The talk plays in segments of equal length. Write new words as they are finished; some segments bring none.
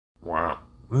Wow.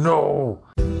 No.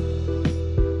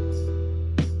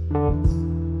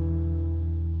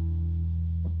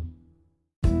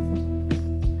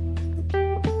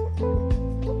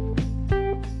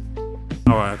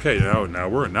 Oh, okay. Now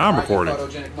I'm recording.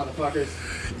 Photogenic motherfuckers.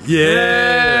 Yeah.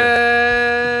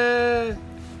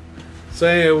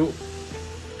 So,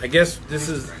 I guess this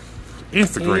is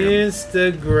Instagram.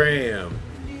 Instagram.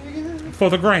 For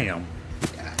the gram.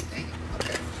 God dang it.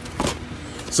 Okay.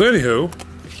 So anywho,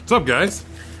 what's up, guys?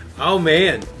 Oh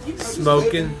man,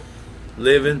 smoking,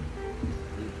 living.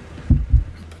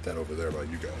 Put that over there by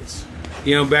you guys.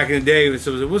 You know, back in the day when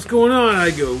someone said, "What's going on?" I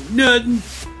go, "Nothing,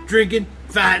 drinking,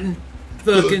 fighting,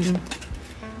 fucking."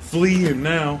 Fleeing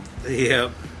now.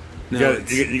 Yep. No,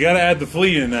 You gotta add the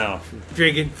flea in now.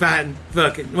 drinking, fighting,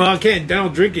 fucking. Well, I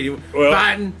don't drink anymore. Well-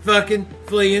 Fighting, fucking,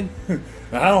 fleeing.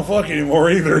 I don't fuck anymore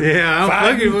either. Yeah, I'm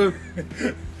Fighting.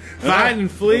 fucking. Fighting,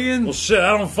 fleeing. Well, shit,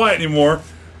 I don't fight anymore.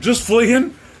 Just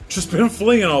fleeing. Just been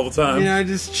fleeing all the time. You know,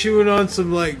 just chewing on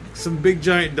some big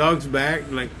giant dog's back,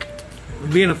 like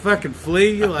being a fucking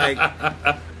flea, like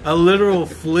a literal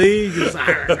flea. Just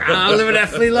I'm living that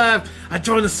flea life. I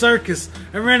joined the circus.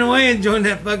 I ran away and joined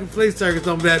that fucking flea circus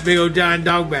on that big old giant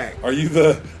dog back. Are you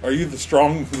the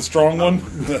strong one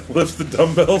that lifts the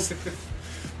dumbbells?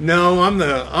 No, I'm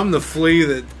the flea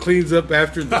that cleans up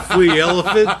after the flea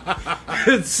elephant.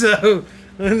 And so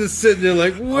I'm just sitting there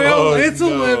like, well, it's a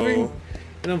living.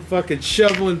 And I'm fucking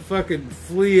shoveling fucking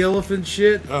flea elephant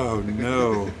shit. Oh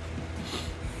no.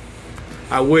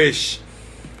 I wish.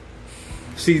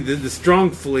 See, the strong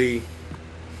flea,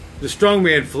 the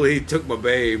strongman flea took my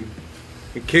babe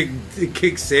and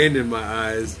kicked sand in my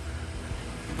eyes.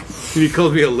 And he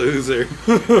called me a loser.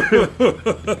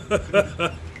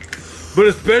 But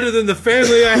it's better than the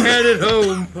family I had at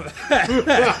home.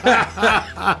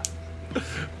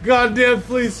 Goddamn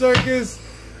flea circus.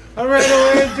 I ran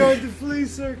away and joined the flea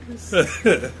circus.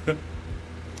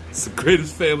 It's the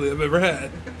greatest family I've ever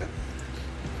had.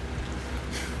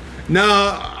 No,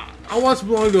 I once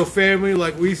belonged to a family,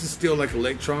 like, we used to steal, like,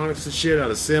 electronics and shit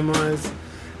out of semis.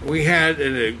 We had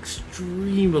an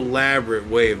extreme elaborate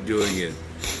way of doing it.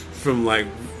 From, like,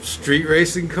 street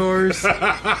racing cars.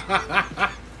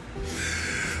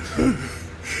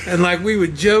 And, like, we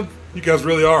would jump. You guys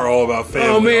really are all about family.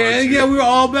 Oh, man, aren't you? yeah, we were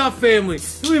all about family.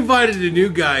 We invited a new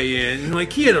guy in, and,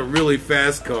 like, he had a really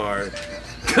fast car.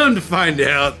 Come to find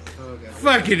out,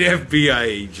 fucking FBI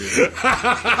agent.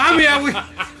 I mean,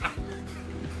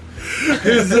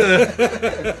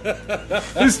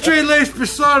 his straight-laced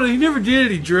persona, he never did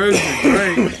any drugs or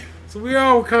drank. So we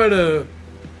all kind of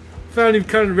found him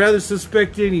kind of rather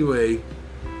suspect anyway.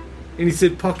 And he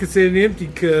said, pockets ain't empty,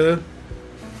 cuh.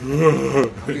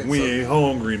 We ain't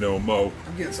hungry no more.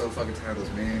 I'm getting so fucking tired of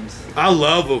those memes. I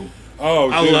love him. Oh,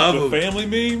 I dude, love the them. family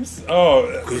memes. Oh,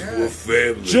 Because we're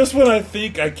family. just when I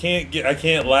think I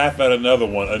can't laugh at another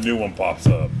one, a new one pops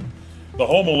up. The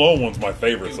Home Alone one's my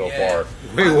favorite so far.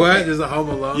 Wait, what? There's a Home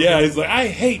Alone? Yeah, he's like, I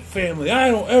hate family. I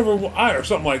don't ever, or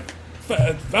something like,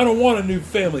 I don't want a new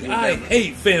family. I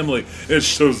hate family. It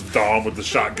shows Dom with the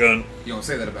shotgun. You don't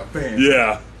say that about family.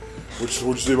 Yeah. What'd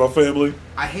you say about family?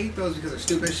 I hate those because they're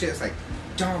stupid shit. It's like,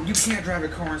 Dom, you can't drive a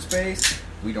car in space.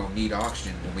 We don't need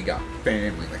oxygen when we got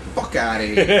family. Like, fuck out of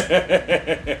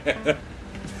here.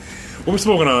 What we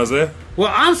smoking on, Isaiah?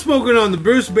 Well, I'm smoking on the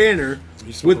Bruce Banner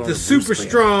You smoking with on the the super Bruce Banner.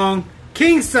 strong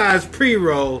king size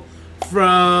pre-roll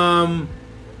from,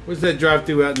 what's that drive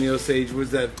through out in the Osage?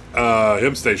 What's that?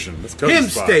 Him Station. That's Cody's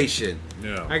Hemp spot. Station.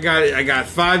 Yeah. I got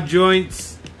 5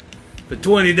 joints for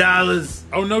 $20.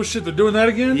 Oh, no shit. They're doing that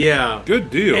again? Yeah. Good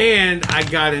deal. And I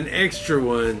got an extra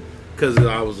one because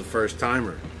I was a first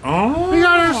timer. Oh. We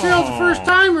got ourselves a first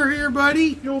timer here,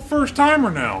 buddy. You're a first timer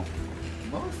now.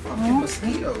 Motherfucking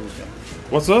mosquitoes.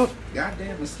 What's up?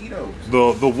 Goddamn mosquitoes.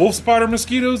 The wolf spider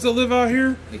mosquitoes that live out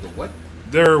here? Nigga, what?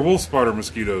 They're wolf spider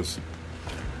mosquitoes.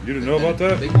 You didn't know about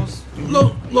that? Big ones?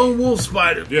 Lone wolf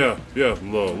spider. Yeah,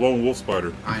 lone wolf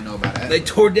spider. I know about that. They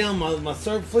tore down my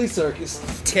flea circus.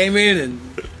 Came in and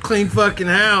cleaned fucking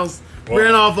house.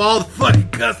 Ran off all the fucking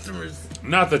customers.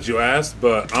 Not that you asked,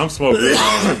 but I'm smoking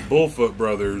Bullfoot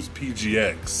Brothers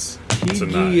PGX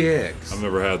tonight. PGX. I've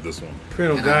never had this one.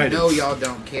 Parental and I guidance. know y'all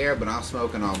don't care, but I'm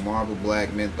smoking on Marble Black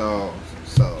menthols.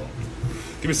 So,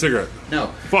 Give me a cigarette. no.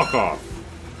 Fuck off.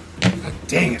 God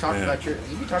dang You it, talked man. about the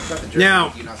journey Now-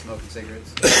 of you not smoking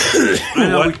cigarettes? I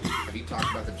know What? Have you talked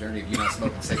about the journey of you not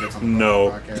smoking cigarettes on the No.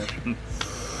 podcast?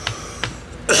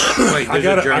 Wait, I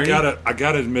there's a journey?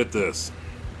 gotta admit this.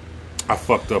 I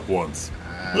fucked up once.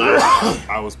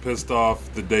 I was pissed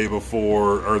off the day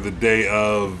before, or the day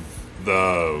of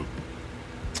the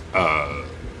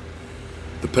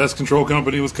the pest control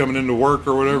company was coming into work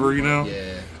or whatever, you know?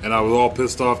 Yeah. And I was all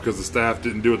pissed off because the staff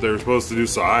didn't do what they were supposed to do,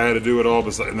 so I had to do it all.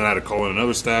 And then I had to call in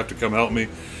another staff to come help me.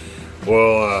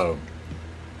 Well,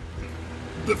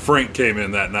 the Frank came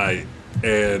in that night,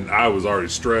 and I was already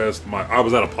stressed. I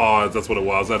was out of pods. That's what it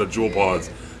was. I was out of Jewel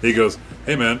pods. He goes,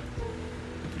 "Hey, man,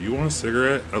 do you want a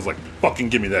cigarette?" I was like, "Fucking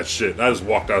give me that shit." And I just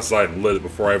walked outside and lit it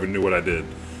before I even knew what I did.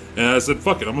 And I said,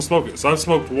 "Fuck it, I'm gonna smoke it." So I've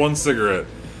smoked one cigarette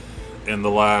in the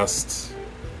last,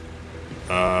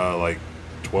 like,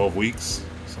 12 weeks.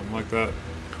 Something like that.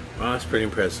 Wow, that's pretty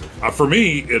impressive. For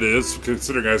me, it is,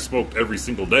 considering I smoked every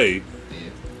single day. Yeah.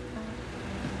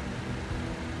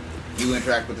 You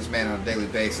interact with this man on a daily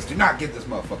basis. Do not give this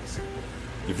motherfucker a cigarette.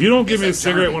 If you don't give me a It's a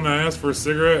cigarette journey. when I ask for a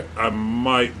cigarette, I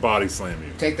might body slam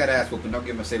you. Take that ass whooping. Don't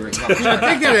give him a cigarette. Take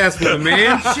that ass with him,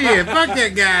 man. Shit, fuck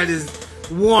that guy just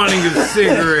wanting a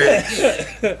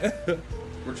cigarette.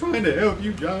 We're trying to help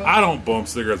you, John. I don't bump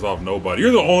cigarettes off nobody.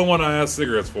 You're the only one I ask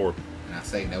cigarettes for. And I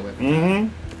say no every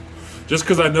time. Just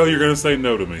because I know you're going to say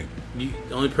no to me. The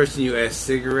only person you ask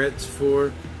cigarettes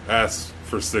for? Ask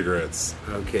for cigarettes.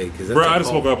 Okay, because that's Bro, I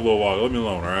just woke up a little while. Let me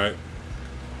alone, alright?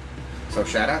 So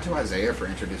shout out to Isaiah for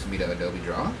introducing me to Adobe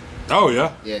Draw. Oh,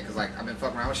 yeah? Yeah, because like I've been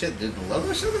fucking around with shit. Dude, the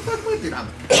logo shit I'm fucking with, dude. I'm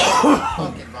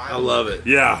fucking violent. I love it.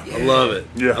 Yeah. I love it.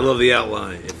 Yeah. I love the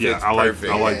outline. It Yeah, fits I like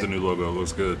perfect. the new logo. It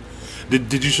looks good.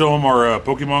 Did you show him our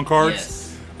Pokemon cards?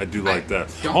 Yes. I do like that.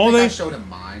 Don't Only think I thing, showed him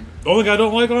mine. the only thing I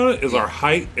don't like on it is Yeah. our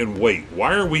height and weight.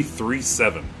 Why are we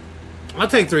 3'7"? I'll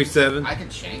take 3'7". I can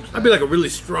change that. I'd be like a really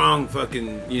strong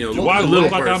fucking, Do I little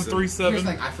look like I'm person. 3'7"? Here's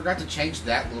the thing, I forgot to change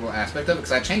that little aspect of it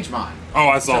because I changed mine. Oh,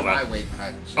 I saw So my that. weight and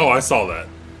height. Oh, I saw that.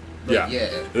 But Yeah. yeah.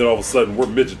 Then all of a sudden, we're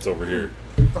midgets over here.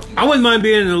 Fuck you. I wouldn't mind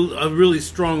being a really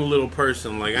strong little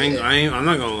person. Like I'm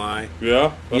not gonna lie.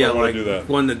 Yeah? I Yeah, don't want like to do that.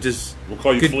 one that just We'll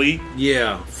call you could- Flea.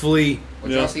 Yeah, Flea.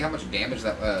 Would Yeah. y'all see how much damage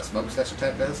that smoke cessation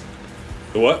tech does?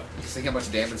 The what? You see how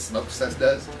much damage smoke cess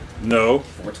does? No.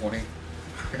 420.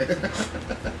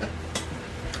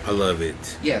 I love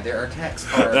it. Yeah, their attacks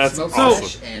are That's smoke awesome.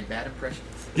 sesh and bad impressions.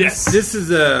 Yes. This is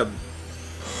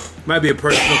might be a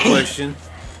personal question,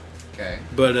 Okay.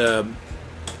 but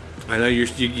I know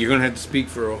you're gonna have to speak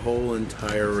for a whole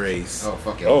entire race. Oh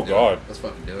fuck it. Oh, let's do it. God. Let's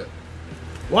fucking do it.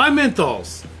 Why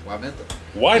menthols? Why menthol?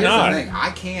 Why Here's not? The thing. I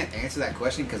can't answer that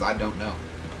question because I don't know.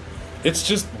 It's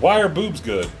just, why are boobs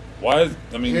good? Why?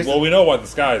 I mean, Here's well, the- we know why the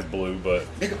sky is blue, but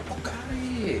Nigga, fuck out of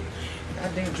here.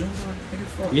 Goddamn June, nigga,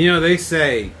 fuck. You know they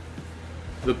say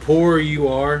the poorer you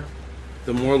are,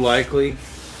 the more likely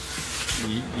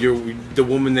the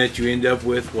woman that you end up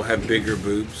with will have bigger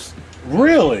boobs.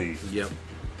 really, Yep.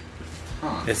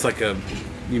 Huh. It's like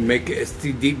it's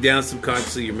deep down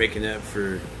subconsciously you're making that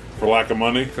for for lack of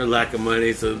money. lack of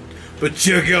money. So, but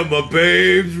check out my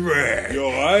babe's rack. Yo,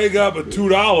 I ain't got but $2,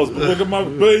 but look at my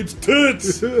babe's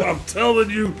tits. I'm telling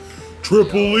you,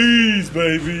 triple E's,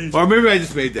 baby. Or maybe I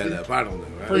just made that up. I don't know.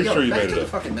 Pretty Yo, sure you back made to it the up.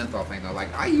 fucking menthol thing though.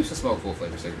 Like I used to smoke full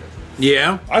flavor cigarettes.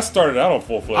 Yeah, I started out on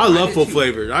full flavor. I love did full too.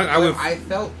 flavored. I But would. I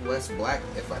felt less black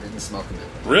if I didn't smoke a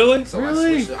menthol. Really? So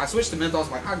Really? I switched to menthols.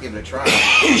 Like I'll give it a try.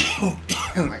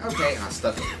 I'm like okay, and I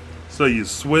stuck it. So you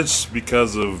switched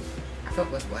because of I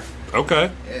felt less black.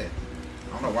 okay, Yeah.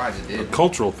 I don't know why I just a did.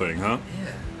 cultural thing, huh?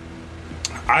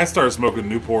 Yeah. I started smoking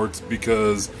Newports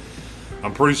because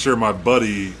I'm pretty sure my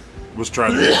buddy was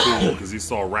trying to be cool because he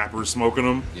saw rappers smoking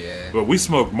them. Yeah. But we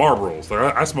smoked Marlboros.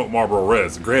 Like I smoked Marlboro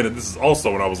Reds. Granted, this is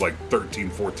also when I was like 13,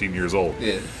 14 years old.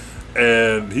 Yeah.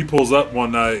 And he pulls up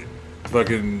one night,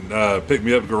 fucking pick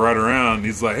me up, go right around. And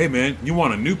he's like, "Hey man, you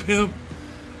want a new pimp?"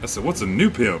 I said, "What's a new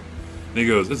pimp?" And he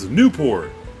goes, "It's a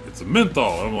Newport. It's a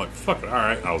menthol." And I'm like, "Fuck it, all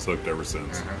right." I was hooked ever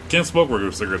since. Uh-huh. Can't smoke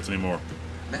regular cigarettes anymore.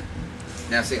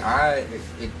 Now see, if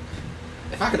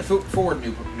I could afford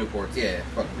Newports, yeah,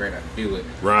 fucking great, I'd do it.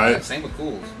 Right. Same with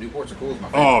Cools. Newports are Cools, my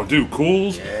favorite. Oh, dude,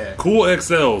 Cools, Yeah. Cool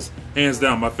XLs, hands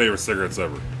down my favorite cigarettes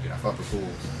ever. Dude, I fuck with Cools,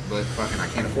 but fucking I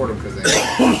can't afford them because well,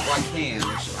 I can. But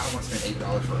I don't want to spend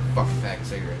 $8 for a fucking pack of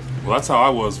cigarettes. Well, that's how I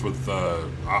was with.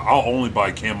 I'll only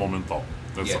buy Camel menthol.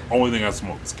 That's Yeah. the only thing I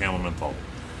smoke is Camel menthol.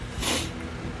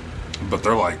 But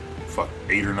they're like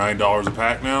 $8 or $9 a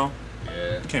pack now.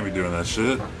 Yeah. Can't be doing that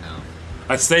shit. Fuck no.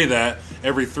 I say that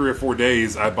every 3 or 4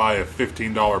 days I buy a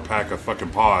 $15 pack of fucking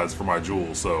pods for my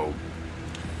Juul. So,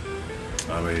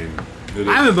 I mean, it is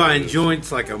I've been what buying it is.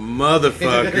 joints like a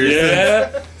motherfucker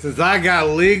Yeah. since I got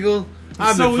legal.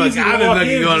 I've so been easy fucking, to I've been walk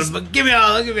fucking in, going. just- But give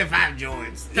me 5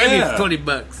 joints. Give Yeah. me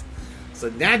 $20. So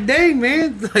that day,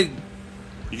 man, like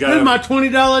You this is my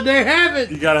 $20 a day habit.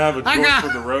 you gotta have a I joint got- for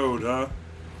the road, huh?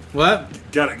 What?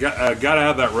 Gotta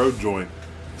have that road joint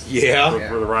Yeah.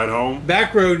 for the ride home.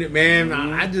 Back road, man.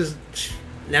 I just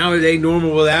Now it ain't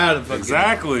normal without a fucking,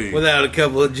 Exactly. without a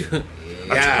couple of.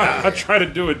 Yeah. I tried to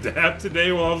do a dab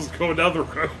today while I was going down the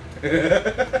road.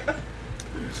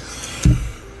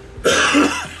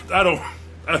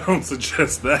 I don't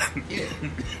suggest that. Yeah.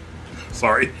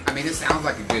 Sorry. I mean, it sounds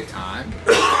like a good time.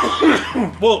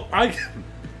 Well,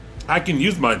 I can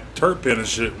use my turp pin and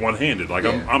shit one-handed. Like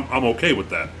Yeah. I'm okay with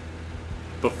that.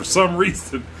 But for some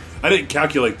reason, I didn't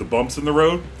calculate the bumps in the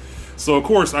road. So of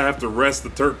course I have to rest the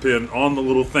turp pin on the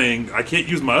little thing. I can't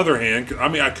use my other hand. I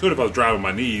mean, I could if I was driving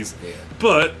with my knees, Yeah.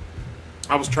 but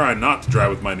I was trying not to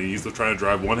drive with my knees. I was trying to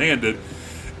drive one-handed,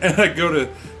 and I go to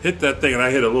hit that thing, and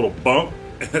I hit a little bump,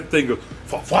 and that thing goes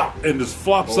flop, flop, and just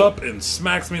flops Oh. up and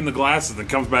smacks me in the glasses and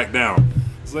comes back down.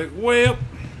 It's like, well,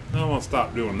 I want to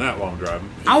stop doing that while I'm driving.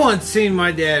 I once seen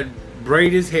my dad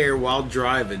braid his hair while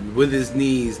driving with his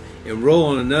knees and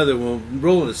rolling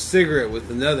a cigarette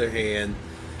with another hand.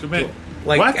 Man,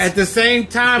 Like what? at the same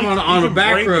time on He a can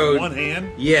back braid with road. one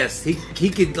hand. Yes, he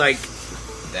could like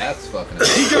That's fucking.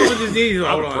 he drove with his knees. I'm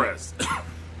Hold on. impressed.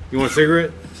 You want a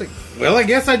cigarette? Well, I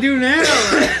guess I do now.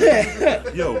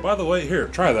 Yo, by the way, here,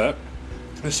 try that.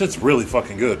 This shit's really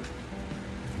fucking good.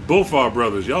 Bullfog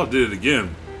Brothers, y'all did it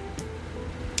again.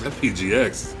 That PGX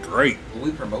is great. Will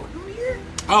we promote them here?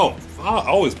 Oh, I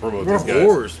always promote We're these guys.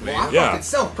 whores, Well, man. I'm Yeah. fucking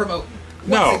self-promoting.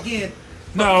 No. Once again.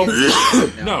 No.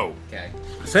 fucking- No. Okay.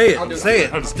 Say I'll do it. Say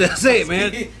I'm it. Say it,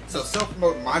 man. So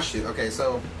self-promoting my shit. Okay,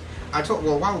 so a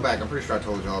while back, I'm pretty sure I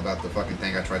told y'all about the fucking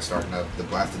thing I tried starting up, the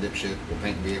blasted dip shit with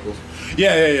painting vehicles.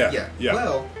 Yeah.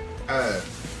 Well,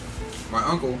 my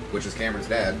uncle, which is Cameron's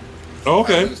dad, Oh,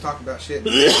 he okay. was talking about shit.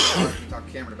 He talked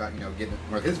to Cameron about, getting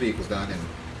one of his vehicles done, and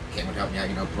Cameron helped me out,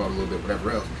 promote a little bit,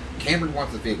 whatever else. Cameron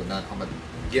wants the vehicle done. I'm gonna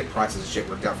get prices and shit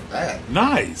worked out for that.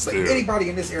 Nice, But dude. anybody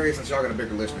in this area, since y'all got a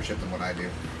bigger listenership than what I do,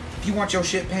 if you want your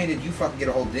shit painted, you fucking get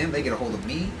a hold of them. They get a hold of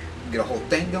me. We get a whole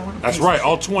thing going. That's Paint right. some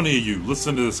All shit. 20 of you,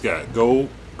 listen to this guy. Go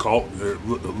call,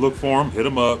 look for him, hit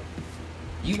him up.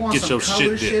 You want get some your color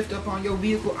shit did. shift up on your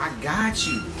vehicle? I got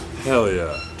you, Hell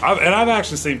yeah. I've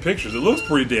actually seen pictures. It looks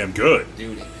pretty damn good.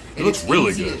 dude. It looks really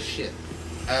easy good. as shit.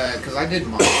 Because I did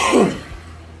mine,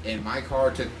 and my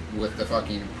car took with the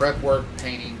fucking prep work,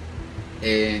 painting,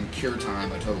 and cure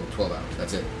time a total of 12 hours.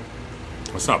 That's it.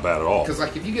 It's not bad at all. Because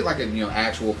like if you get like a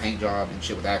actual paint job and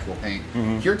shit with actual paint,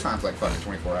 cure time's like fucking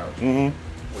 24 hours.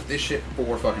 Mm-hmm. With this shit,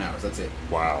 4 fucking hours. That's it.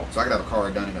 Wow. So I could have a car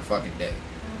done in a fucking day.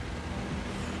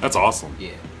 That's awesome.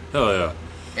 Yeah. Hell yeah.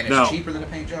 And it's Now- cheaper than a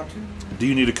paint job too. Do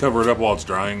you need to cover it up while it's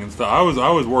drying and stuff? I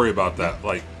always worry about that,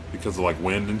 like because of like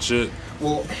wind and shit.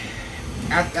 Well,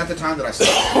 at the time that I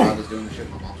started, I was doing the shit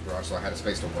in my mom's garage, so I had a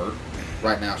space to work.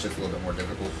 Right now, it's just a little bit more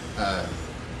difficult.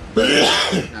 But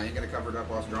now you got to cover it up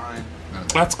while it's drying. None of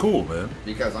that. That's cool, man.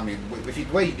 Because I mean, the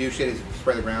way you do shit is you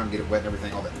spray the ground, get it wet and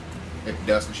everything. All that, if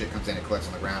dust and shit comes in, it collects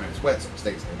on the ground and it's wet, so it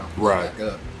stays there. Don't Right. back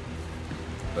up.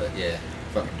 But yeah,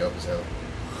 fucking dope as hell.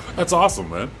 That's awesome,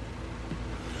 man.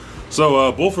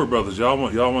 So, Bulford Brothers, y'all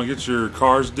want to get your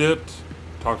cars dipped?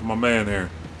 Talk to my man here.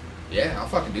 Yeah, I'll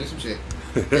fucking do some shit.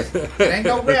 It ain't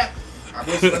no rap.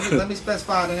 Let me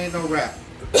specify it ain't no rap.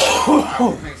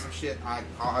 I'll make some shit.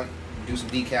 I'll do some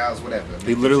decals, whatever. Make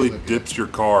He some literally shit look good. dips your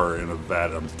car in a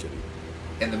vat. I'm just kidding.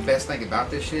 And the best thing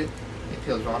about this shit, it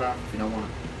peels right off if you don't want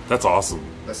it. That's awesome.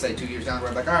 Let's say 2 years down the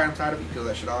road, like, all right, I'm tired of it. You peel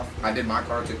that shit off. I did my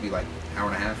car. It took me like an hour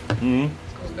and a half. Mm-hmm.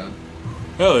 I was done.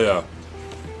 Hell yeah.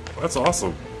 That's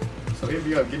awesome. So here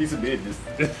we go. Give me some business.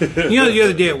 The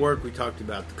other day at work we talked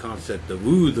about the concept of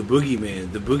the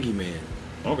boogeyman, the boogeyman.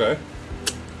 Okay.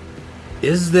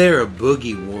 Is there a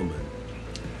boogie woman?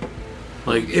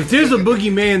 Like, if there's a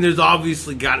boogeyman, there's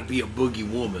obviously got to be a boogie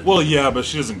woman. Well, yeah, but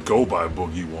she doesn't go by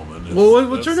Boogie Woman. It's- Well,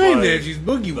 what's her it's name like then? She's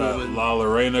Boogie that Woman. La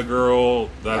Lorena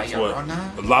girl. That's La what.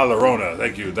 Llorona? La Llorona.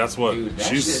 Thank you. That's what Dude, that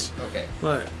she's. shit. Okay.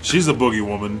 What? She's a Boogie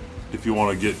Woman. If you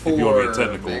want to get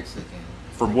technical, Mexican.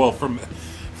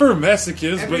 for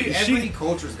Mexicans, Every but she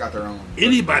culture's got their own.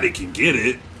 anybody can get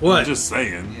it. What? I'm just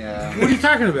saying. Yeah. What are you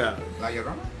talking about? La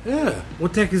Llorona? Yeah.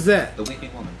 What the heck is that? The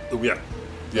weeping woman. Yeah.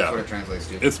 That's what Yeah. it translates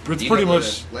to. It's Do you pretty know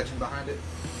much- the legend behind it.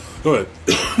 Go ahead.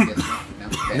 Yes,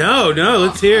 no? Okay. No,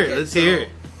 let's hear it. Let's so hear it.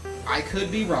 I could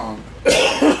be wrong.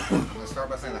 Let's start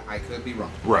by saying that I could be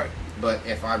wrong. Right. But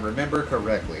if I remember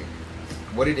correctly,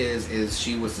 what it is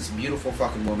she was this beautiful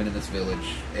fucking woman in this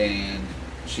village, and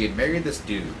she had married this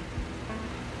dude.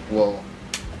 Well,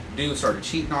 dude started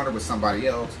cheating on her with somebody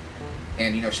else,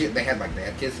 and they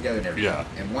had kids together and everything. Yeah.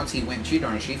 And once he went and cheated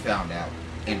on her, she found out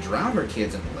and drowned her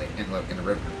kids in the lake, in the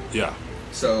river. Yeah.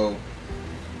 So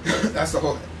that's the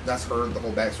whole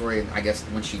backstory. And I guess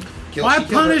when she killed, Why she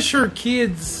killed punish her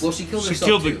kids? Well, she killed She herself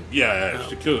killed too.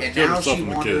 she killed And killed now herself she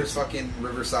and the wanders kids. fucking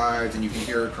riversides, and you can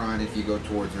hear her crying if you go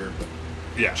towards her.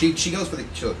 Yeah. She goes for the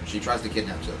children. She tries to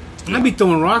kidnap children. I'd be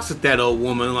throwing rocks at that old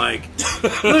woman like,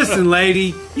 listen,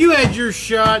 lady, you had your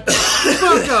shot.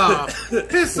 Fuck off.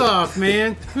 Piss off,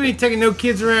 man. You ain't taking no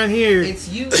kids around here. It's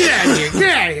you. Get out of here. Get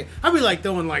out of here. I'd be like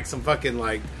throwing like some fucking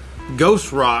like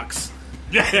ghost rocks.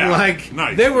 Yeah. Like,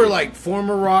 nice. they were like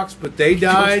former rocks, but they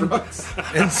died. Rocks.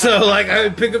 And so, like, I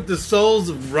would pick up the souls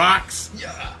of rocks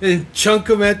Yeah. and chunk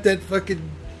them at that fucking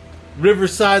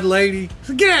Riverside lady.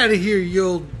 So get out of here, you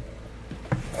old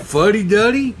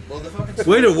fuddy-duddy. Well, the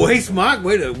fucking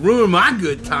Way to ruin my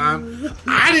good time.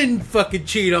 I didn't fucking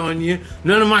cheat on you.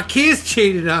 None of my kids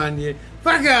cheated on you.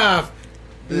 Fuck off.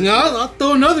 No, I'll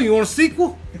throw another. You want a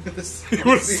sequel? You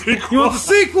want a sequel? You want the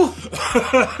sequel?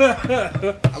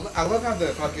 I love how the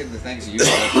things you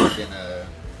fucking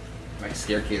like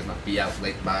scare kids not be out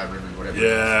late by a river or whatever.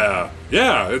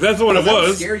 Yeah, that's what it That would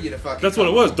was. scare you to fucking. That's what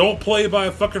it was. Don't play by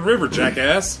a fucking river,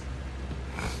 jackass.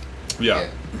 Yeah.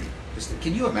 Just,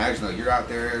 can you imagine though? You're out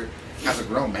there as a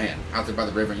grown man out there by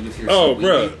the river, and you just hear. Oh, squeaky.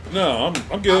 bro, no,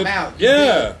 I'm good. I'm out. You Yeah,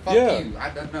 good. Fuck yeah. you. I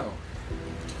don't know.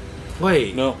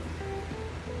 Wait. No,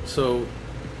 So,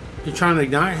 you're trying to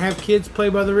not have kids play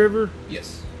by the river?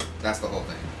 Yes, that's the whole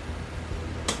thing.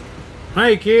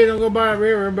 Hey, kid, don't go by the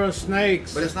river about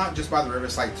snakes. But it's not just by the river.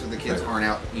 It's like so the kids aren't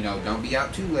out. You know, don't be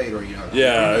out too late, or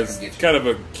yeah, it's kind of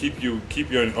a keep you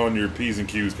on your P's and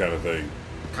Q's kind of thing.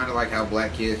 kind of like how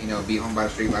black kids, be home by the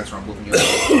street lights or whooping you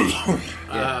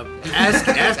up. Ask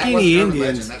That any wasn't urban Indians.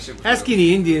 legend, that shit was Ask real.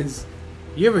 any Indians.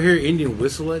 You ever hear Indian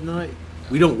whistle at night?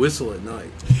 We don't whistle at night.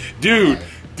 Dude,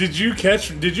 did you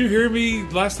hear me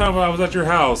last time I was at your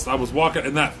house? I was walking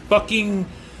and that fucking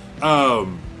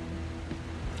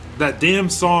that damn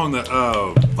song that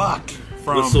fuck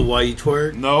from Whistle while you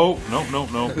twerk. No.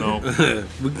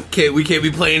 We can't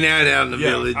be playing that out in the Yeah,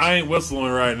 village. I ain't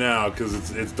whistling right now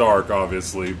because it's dark,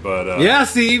 obviously. But Yeah,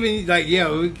 see, even like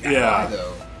Why yeah,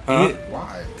 though? Huh?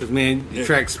 Why? because man, you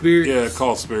attract spirits. yeah,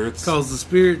 call spirits. Calls the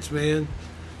spirits, man.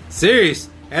 Serious.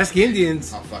 Ask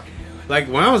Indians. I'll fucking do it. Like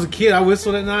when I was a kid, I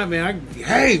whistled at night, man.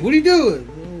 Hey, what are you doing?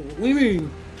 What do you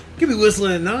mean? You be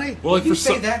whistling at night? Well, like You for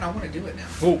say some, that, and I want to do it now.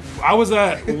 well, I was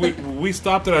at we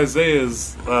stopped at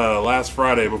Isaiah's last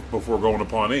Friday before going to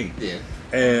Pawnee. Yeah.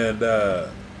 And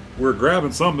we're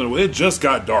grabbing something. It just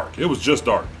got dark. It was just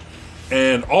dark.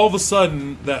 And all of a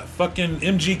sudden, that fucking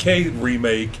MGK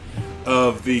remake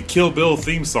of the Kill Bill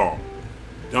theme song.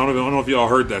 I don't know if y'all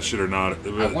heard that shit or not.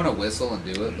 I want to whistle and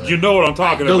do it. But You know what I'm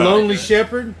talking The about. Lonely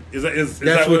Shepherd. Is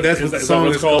that's what the song what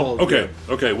it's is called, Okay,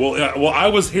 okay. Well, I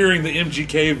was hearing the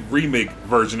MGK remake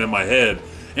version in my head,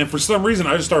 and for some reason,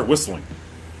 I just started whistling.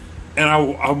 And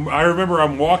I remember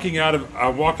I'm walking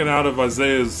off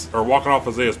Isaiah's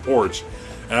porch,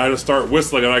 and I just start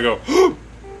whistling, and I go,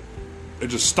 it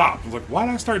just stopped. I was like, why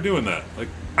did I start doing that? Like,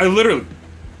 I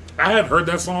hadn't heard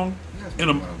that song I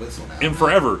want to whistle now. in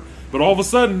forever. But all of a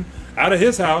sudden, out of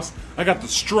his house, I got the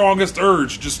strongest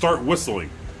urge to just start whistling.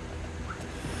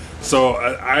 So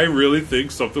I really think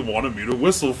something wanted me to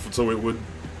whistle, so it would.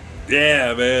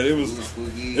 Yeah, man, it was.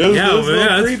 Spooky. It was Yeah, it was a man, little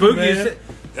that's creepy, spooky man. shit.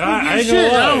 I ain't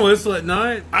Shit, gonna I don't lie. whistle at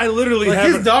night. I literally Like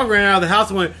haven't. his dog ran out of the house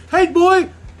and went, "Hey, boy."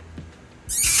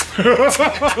 I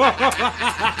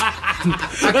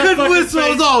couldn't fucking whistle. I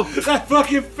was face. all That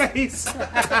fucking face.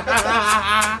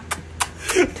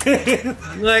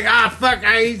 like, fuck,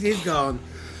 he's gone.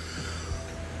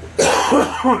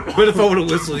 But if I would have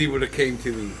whistled, he would have came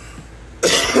to me.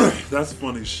 That's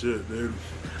funny shit, dude.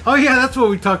 Oh yeah, that's what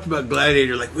we talked about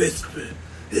Gladiator. Like whisper,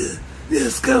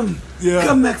 yes, come, Yeah.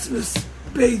 come, Maximus,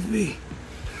 bathe me,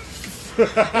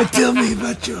 and tell me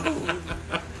about your home.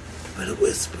 But a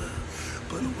whisper.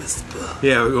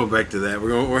 Yeah, we're going back to that. We're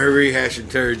rehashing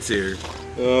turds here.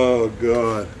 Oh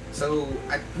god. So,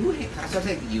 I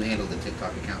take that you handle the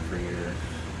TikTok account for your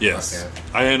Yes,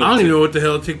 podcast. I handle. I don't even know what the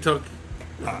hell TikTok.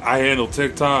 I handle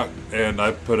TikTok, and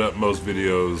I put up most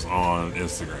videos on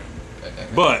Instagram.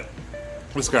 But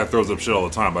this guy throws up shit all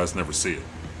the time, but I just never see it.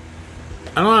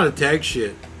 I don't know how to tag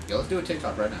shit. Yo, let's do a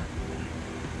TikTok right now.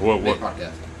 What? Mid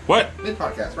podcast. What? Mid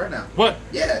podcast right now. What?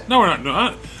 Yeah. No, we're not.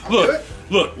 No, do it.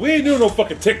 Look. We ain't doing no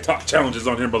fucking TikTok challenges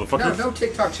on here, motherfucker. No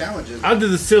TikTok challenges. I'll do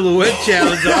the silhouette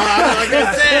challenge. Like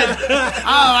I said,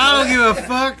 I don't give a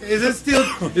fuck. Is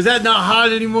that not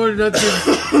hot anymore? Not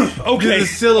to Okay. do the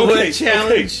silhouette okay,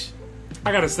 challenge. okay.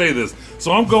 I gotta say this.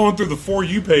 So I'm going through the For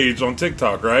You page on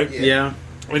TikTok, right? Yeah.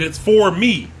 And it's for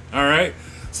me, all right?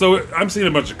 So I'm seeing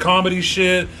a bunch of comedy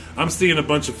shit. I'm seeing a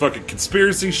bunch of fucking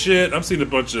conspiracy shit. I'm seeing a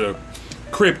bunch of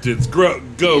cryptids,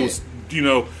 ghosts,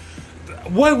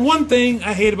 One thing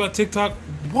I hate about TikTok,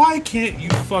 why can't you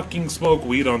fucking smoke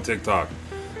weed on TikTok?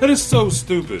 That is so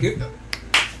stupid.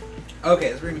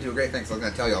 Okay, this brings me to a great thing. So I was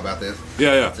going to tell y'all about this.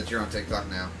 Yeah. Since you're on TikTok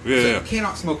now. Yeah, so yeah. you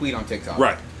cannot smoke weed on TikTok.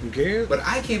 Right. Okay. But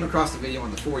I came across a video on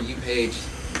the For You page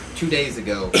 2 days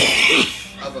ago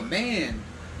of a man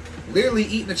literally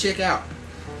eating a chick out.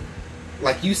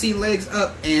 Like, you see legs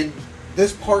up and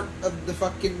this part of the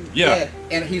fucking head.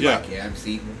 And he's like, yeah, I'm just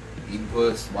eating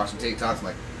puss, watching TikToks. I'm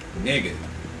like, nigga.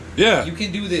 Yeah. You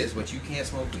can do this, but you can't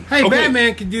smoke weed. Hey, Okay.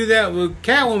 Batman can do that with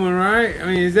Catwoman, right? I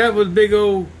mean, is that what big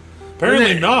old...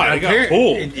 Apparently not. I got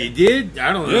pulled. It did?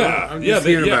 I don't know. Yeah, I'm yeah, just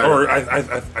hearing about or it.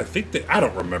 I think they. I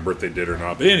don't remember if they did or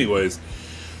not. But anyways,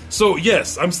 so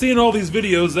yes, I'm seeing all these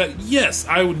videos that yes,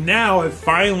 I now have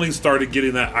finally started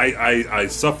getting that. I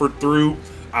suffered through.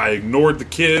 I ignored the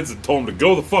kids and told them to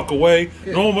go the fuck away.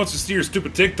 Yeah. No one wants to see your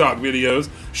stupid TikTok videos.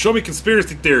 Show me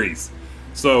conspiracy theories.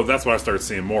 So that's what I started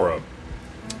seeing more of.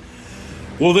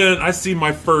 Well, then I see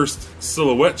my first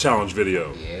silhouette challenge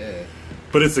video, Yeah.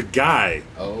 but it's a guy.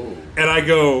 Oh. And I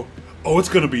go, oh, it's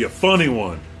going to be a funny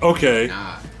one. Okay.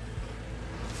 Nah.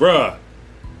 Bruh.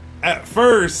 At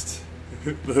first,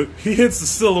 he hits the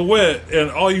silhouette, and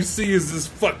all you see is this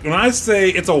fuck. When I say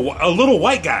it's a little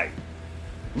white guy.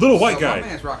 Little white So guy. my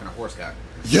man's rocking a horse cock.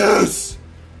 Yes!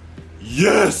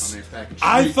 Yes! My man's packing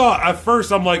I shit. thought, at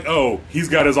first, I'm like, oh, he's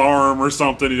got his arm or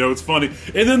something, you know, it's funny.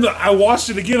 And then I watched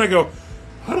it again, I go,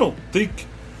 I don't think...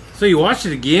 So you watched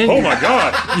it again? Oh my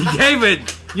God. You gave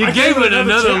it... You I gave it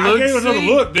another check. look. I gave it another see?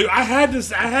 look, dude. I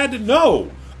had to know.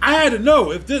 I had to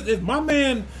know if my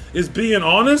man is being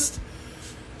honest,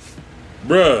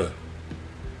 bruh.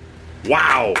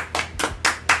 Wow,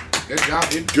 Good job,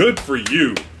 dude. good for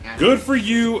you. Good for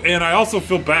you, and I also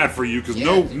feel bad for you because Yeah,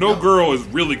 no you know. girl is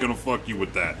really gonna fuck you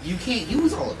with that. You can't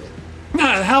use all of it.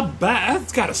 Nah, how bad?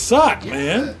 That's gotta suck,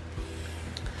 man.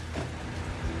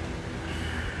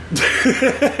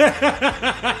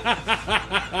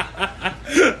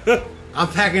 I'm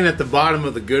packing at the bottom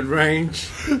of the good range.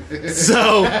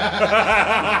 So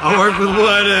I work with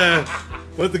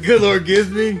what the good Lord gives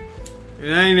me.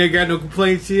 And I ain't got no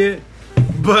complaints yet.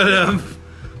 But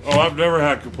Oh, I've never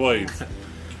had complaints.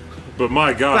 But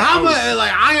my God, how I was- much?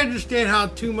 Like, I understand how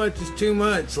too much is too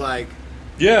much. Like,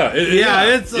 Yeah,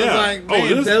 it's like, man,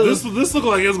 oh, that this look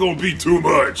like it's gonna be too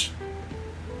much.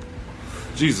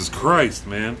 Jesus Christ,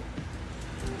 man.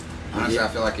 Honestly, I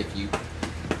feel like if you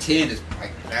 10 is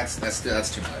like that's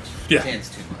too much. Yeah. 10's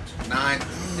too much. 9,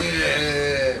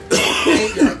 8,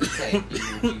 you're like, okay,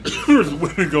 There's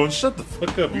women going, shut the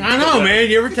fuck up. I know, man.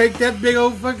 You ever take that big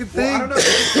old fucking thing? Well, I don't know.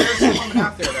 There's some women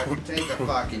out there that can take a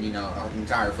fucking, an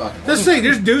entire fucking. Let's say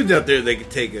there's dudes out there that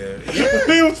could take a. You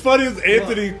know what's funny is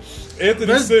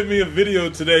Anthony sent me a video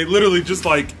today, literally just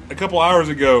like a couple hours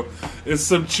ago. It's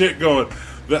some chick going,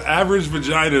 the average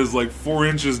vagina is like 4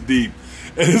 inches deep.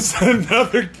 And it's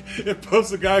it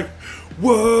posts a guy,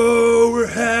 whoa, we're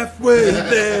halfway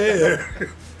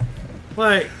there.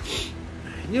 Like,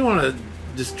 you want to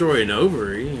destroy an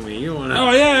ovary. I mean, you want to.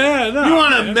 Oh, yeah, no. You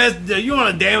want to man. You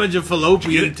want to damage a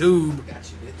fallopian Get it. tube. Got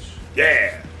you, bitch.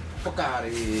 Yeah. Fuck out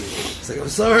of here. It's like, I'm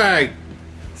sorry, I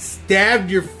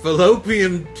stabbed your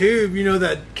fallopian tube. You know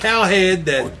that cow head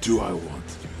Or that. do I want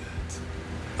to do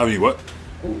that? I mean, what?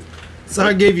 So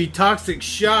I gave you toxic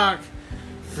shock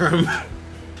from.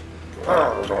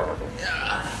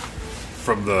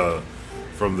 From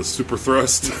the super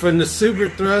thrust. From the super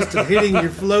thrust of hitting your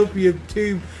fallopian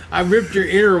tube. I ripped your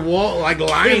inner wall like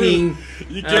lining.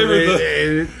 You gave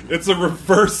her it's a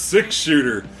reverse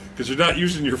 6-shooter because you're not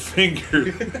using your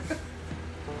finger.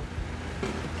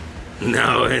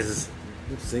 No, it's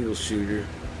a single shooter.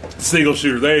 Single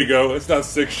shooter. There you go. It's not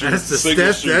 6-shooter. That's the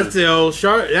single shooter. that's the old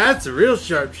sharp. That's a real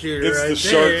sharpshooter. It's right the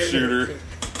there. sharpshooter.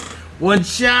 One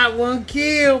shot, one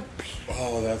kill.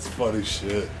 Oh, that's funny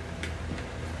shit.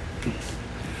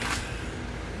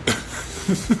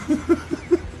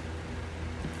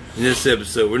 In this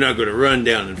episode, we're not going to run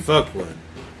down and fuck one.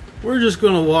 We're just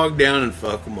going to walk down and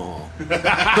fuck them all.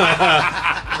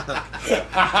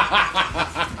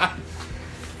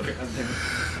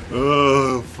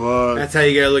 Oh, fuck. That's how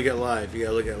you got to look at life. You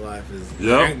got to look at life as Yep.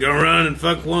 you ain't going to run and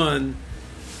fuck one.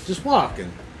 Just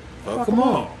walking. Fuck them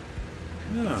all.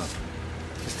 Yeah.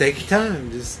 Just take your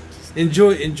time. Just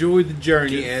enjoy the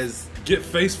journey as. Get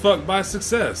face fucked by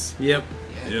success. Yep.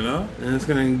 You know? And it's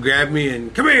gonna grab me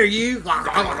and come here, you.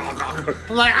 I'm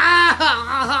like,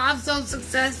 I'm so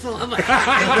successful. I'm like, but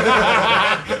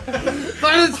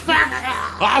it's fucking.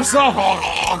 I'm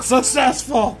so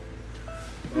successful.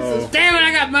 Damn it!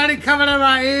 I got money coming out of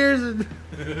my ears and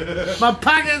my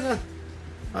pockets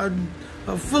are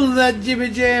full of that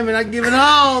Jimmy Jam, and I'm giving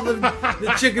all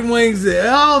the chicken wings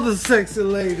to all the sexy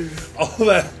ladies.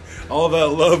 All that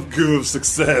love goo of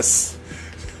success.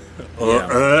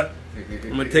 Yeah.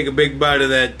 I'm gonna take a big bite of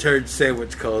that turd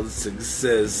sandwich called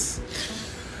Success.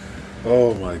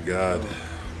 Oh my god.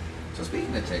 So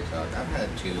speaking of TikTok, I've had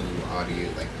two audio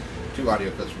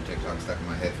clips from TikTok stuck in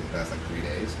my head for the past 3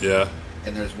 days. Yeah.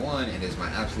 And there's one, and it's my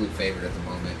absolute favorite at the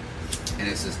moment. And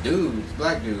it's this dude, this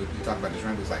black dude, he talking about this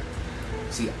rainbow. He's like,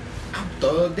 see, I'm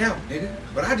thugged out, nigga.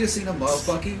 But I just seen a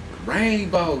motherfucking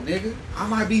rainbow, nigga. I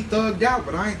might be thugged out,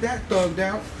 but I ain't that thugged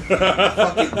out. I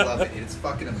fucking love it. It's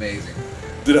fucking amazing.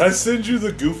 Did I send you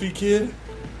the Goofy kid?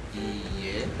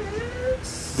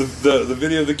 Yes. The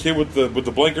video of the kid with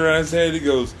the blanket around his head. He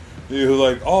was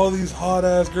like, all these hot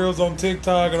ass girls on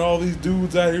TikTok and all these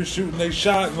dudes out here shooting they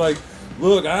shot. And like,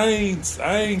 look, I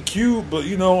ain't cute, but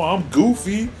you know I'm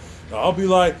goofy. I'll be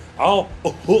like, I'll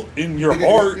in your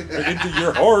heart, into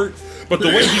your heart. But the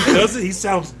way he does it, he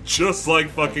sounds just like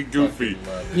fucking Goofy.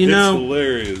 You know, it's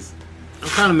hilarious. I'm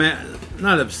kind of mad,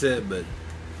 not upset, but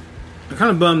I'm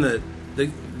kind of bummed that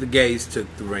the gays took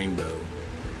the rainbow.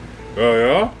 Oh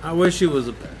yeah? I wish it was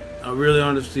I really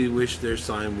honestly wish their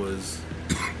sign was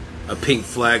a pink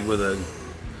flag with a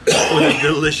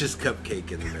delicious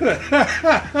cupcake in the middle.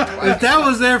 If that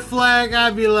was their flag,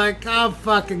 I'd be like, I'm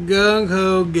fucking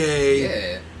gung-ho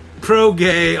gay. Yeah.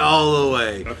 Pro-gay all the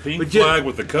way. A pink flag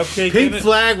with a cupcake in Pink it?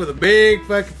 flag with a big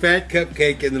fucking fat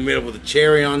cupcake in the middle with a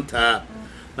cherry on top.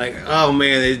 Like, oh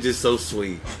man, it's just so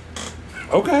sweet.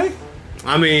 Okay.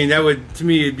 I mean, that would, to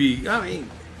me, it'd be, I mean...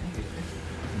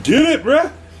 Get it,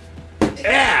 bruh?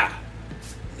 Yeah!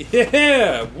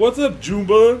 Yeah! What's up,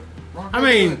 Jumba? I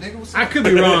mean, I could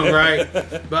be wrong, right?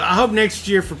 But I hope next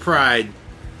year for Pride,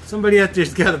 somebody out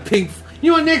there's got a pink...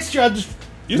 You know what, next year I'll just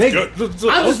make a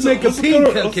pink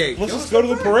cupcake. Let's just go to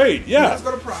the parade. Yeah. Let's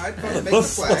go to Pride. Make the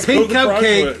Let's flag. go to the Pride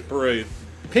Cupcake. parade.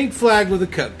 Pink flag with a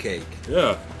cupcake.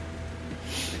 Yeah.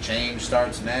 The change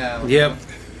starts now. Yep.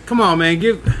 Come on, man.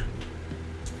 Give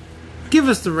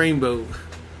us the rainbow.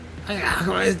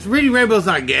 Reading Rainbow's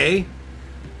not gay,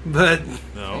 but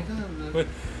No. But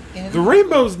the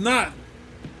rainbow's not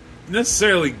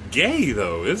necessarily gay,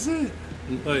 though, is it?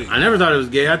 Like, I never thought it was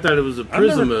gay. I thought it was a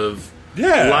prism of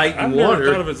yeah, light and I've never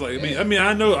water. thought of it as like. I mean,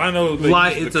 I know they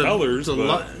light. use It's the colors,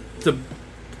 but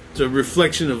it's a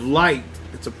reflection of light.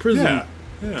 It's a prism.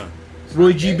 yeah.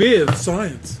 Roy G. Biv.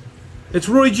 Science. It's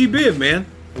Roy G. Biv, man.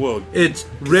 Well, It's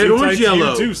red, Gesundheit orange, to you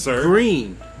yellow, too, sir.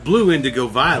 green, blue, indigo,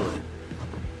 violet.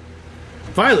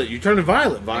 Violet, you turn to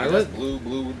violet. Violet. Violet.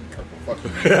 Blue, and purple. Fuck you.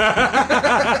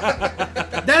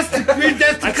 That's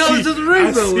the colors of the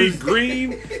rainbow. I see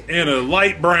green and a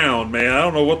light brown, man. I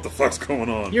don't know what the fuck's going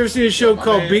on. You ever seen a show My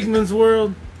called man. Beekman's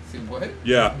World? See what?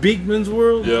 Yeah. Beekman's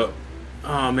World? Yeah.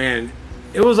 Oh, man.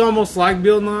 It was almost like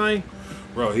Bill Nye.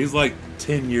 Bro, he's like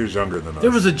 10 years younger than us.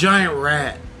 There was a giant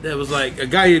rat that was like a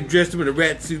guy who dressed him in a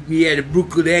rat suit and he had a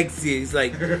Brooklyn accent. He's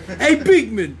like, hey,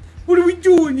 Beekman, what are we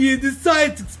doing here? The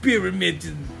science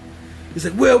experimenting. He's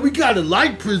like, well, we got a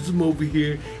light prism over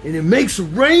here and it makes a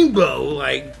rainbow.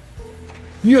 Like,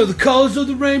 you know, the colors of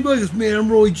the rainbow. He goes, man,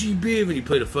 I'm Roy G. Biv. And he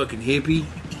played a fucking hippie.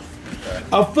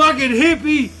 A fucking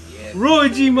hippie? Yeah. Roy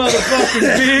G.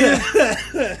 motherfucking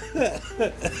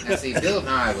Biv. Now, see, Bill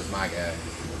Nye was my guy.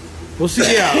 Well,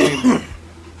 see, yeah. I mean,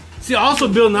 see, also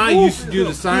Bill Nye used to do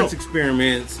the science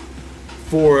experiments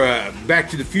for Back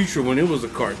to the Future when it was a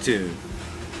cartoon.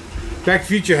 Back to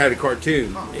the Future had a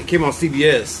cartoon. It came on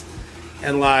CBS.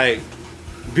 And, like,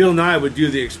 Bill Nye would do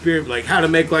the experiment, like how to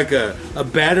make, like, a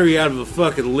battery out of a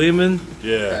fucking lemon.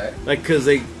 Yeah. Okay. Like, because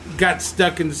they got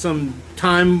stuck into some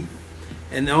time,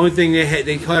 and the only thing they had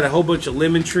a whole bunch of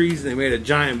lemon trees, and they made a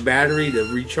giant battery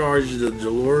to recharge the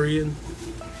DeLorean.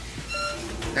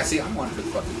 Now, see, I'm one for the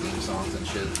fucking theme songs and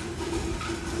shit.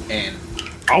 And,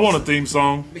 I want a theme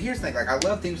song. but here's the thing, like, I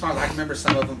love theme songs. I can remember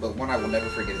some of them, but one I will never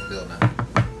forget is Bill Nye.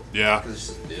 Yeah. Because it's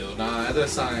just Bill Nye, the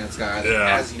science guy.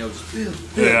 Yeah. As you know, just Bill.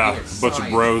 Yeah. It's Bunch of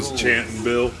science, bros rules. chanting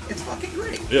Bill. It's fucking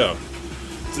great. Yeah.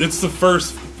 It's the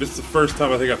first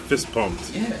time I think I fist pumped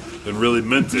Yeah. and really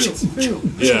meant it. Bill.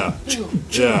 Yeah.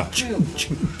 Yeah. Bill.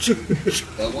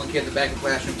 The one kid in the back of the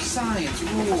classroom, science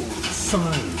rules.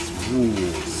 Science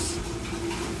rules.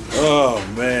 Oh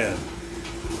man.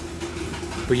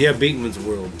 But yeah, Beekman's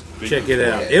World. Check it Beekman's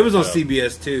out. World. It was on Yeah.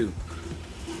 CBS too.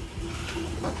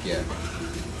 Fuck yeah.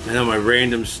 I know my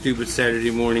random stupid Saturday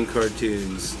morning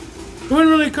cartoons. It wasn't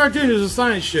really a cartoon, it was a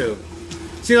science show.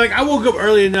 See, like, I woke up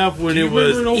early enough when Do you it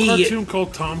was remember an old E- cartoon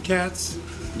called Tomcats?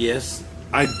 Yes.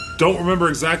 I don't remember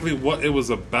exactly what it was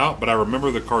about, but I remember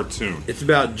the cartoon. It's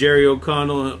about Jerry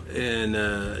O'Connell and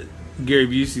Gary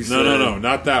Busey's No,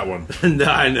 not that one. No,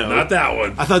 I know. Not that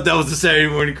one. I thought that was a Saturday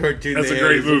morning cartoon. That's they a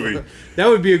great had. movie. That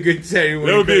would be a good Saturday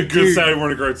morning That would be a cartoon. good Saturday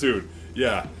morning cartoon.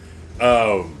 Yeah.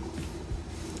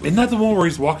 Isn't that the one where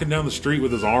he's walking down the street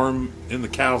with his arm in the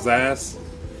cow's ass?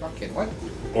 Fucking what?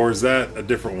 Or is that a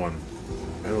different one?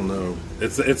 I don't know.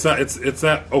 It's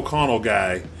that O'Connell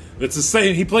guy. It's the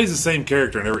same. He plays the same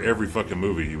character in every fucking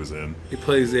movie he was in. He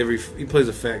plays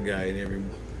a fat guy in every.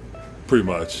 Pretty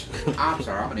much. I'm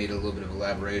sorry, I'm gonna need a little bit of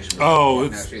elaboration. Oh,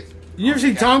 You ever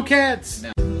seen Tomcats?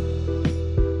 No.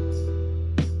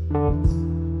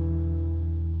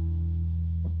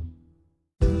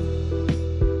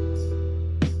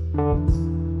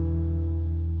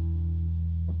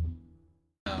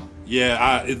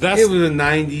 Yeah, It was the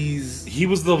 '90s. he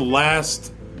was the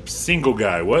last single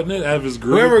guy, wasn't it? Out of his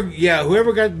group.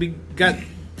 Whoever got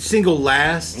single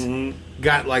last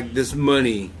got like this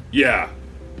money. Yeah,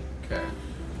 Okay.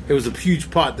 It was a huge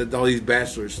pot that all these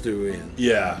bachelors threw in,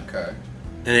 yeah, Okay.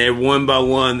 and then one by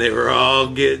one they were all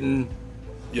getting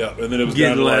yeah. And then it was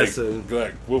Getting down to less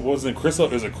like what wasn't Chris?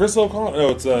 Is it Chris O'Connell? No,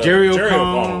 it's Jerry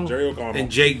O'Connell, Jerry O'Connell. and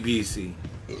Jake Busey.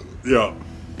 Yeah,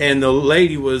 And the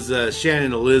lady was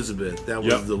Shannon Elizabeth. That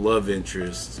was Yep. the love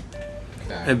interest.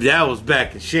 Okay. And that was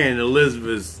back in Shannon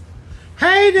Elizabeth's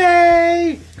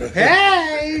heyday.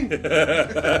 Hey!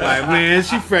 Like, man,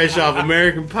 she fresh off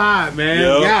American Pie, man.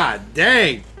 Yep. God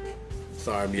dang.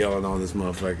 Sorry, I'm yelling on this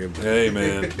motherfucker. hey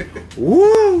man.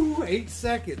 Woo! 8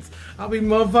 seconds. I'll be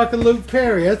motherfucking Luke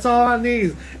Perry. That's all I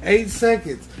need. 8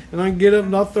 seconds. And I can get up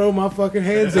and I'll throw my fucking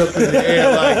hands up in the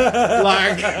air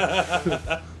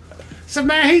like. So,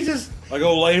 man, he just. Like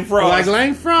old Lane Frost. Like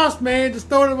Lane Frost, man. Just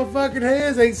throwing up my fucking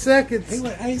hands. 8 seconds. He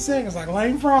went 8 seconds like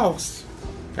Lane Frost.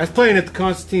 I was playing at the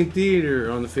Constantine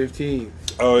Theater on the 15th.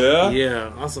 Oh yeah.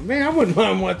 Yeah. I said, man, I wouldn't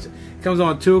mind watching. It comes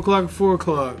on 2 o'clock or 4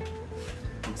 o'clock.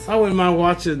 I wouldn't mind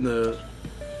watching the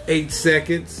 8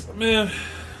 seconds. Man,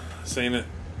 seen it.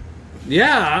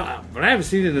 Yeah, but I haven't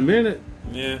seen it in a minute.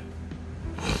 Yeah.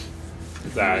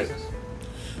 Died.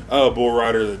 Oh, bull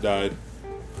rider that died.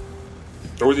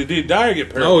 Or did he die or get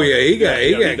paralyzed? Oh, yeah, he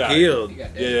got died. killed. He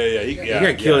got Yeah, dead. He He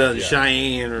got killed out in yeah.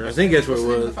 Cheyenne, or I think that's what What's it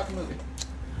the name of was. the fucking movie?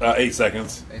 8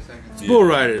 seconds. 8 seconds. Yeah. Bull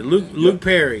Rider, Luke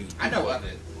Perry. I know of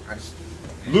it. I just.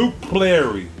 Luke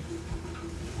Perry.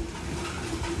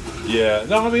 Yeah,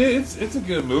 no, I mean it's a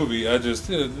good movie. I just,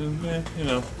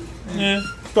 about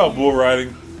bull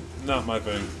riding, not my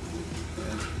thing.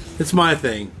 It's my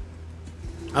thing.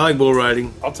 I like bull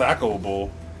riding. I'll tackle a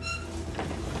bull.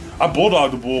 I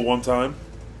bulldogged a bull one time.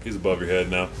 He's above your head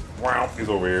now. Wow, he's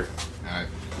over here. Alright.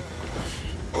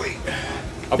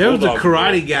 I There was a bulldogged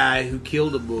karate bull. guy who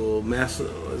killed a bull.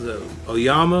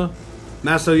 Oyama?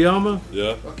 Masoyama?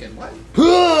 Yeah. Fucking what?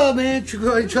 Oh, man, you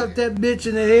go and chop that bitch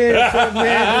in the head. Fuck,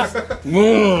 man.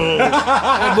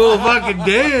 That bull fucking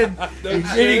dead. And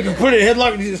you can put a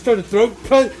headlock and you just start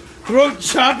throat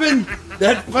chopping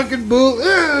that fucking bull.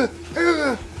 I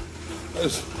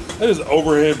just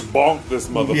overhead bonk this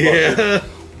motherfucker. Yeah.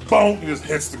 Bonk, he just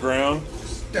hits the ground.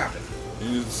 Stop it.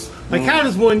 He's, Like, how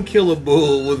does one kill a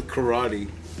bull with karate?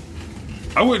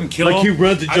 I wouldn't kill Like, him. he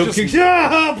runs and I jump just- kicks.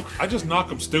 Up! I just knock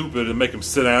him stupid and make him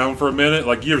sit down for a minute.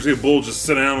 Like, you ever see a bull just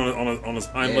sit down on his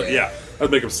hind leg? Yeah. Yeah.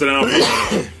 I'd make him sit down for a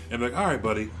minute and be like, all right,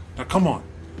 buddy, now come on.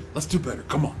 Let's do better.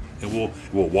 Come on. And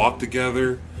we'll walk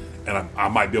together, and I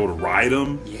might be able to ride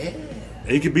him. Yeah.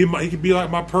 And he could be like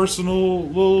my personal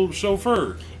little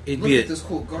chauffeur. It'd Look be at this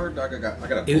cool guard dog I got. I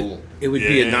got a It, bull. it would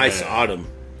be a Yeah. nice autumn.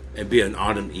 It'd be an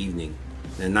autumn evening.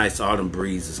 And a nice autumn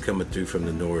breeze is coming through from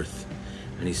the north.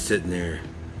 And he's sitting there.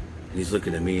 And he's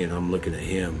looking at me and I'm looking at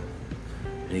him.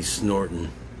 And he's snorting.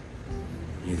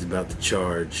 And he's about to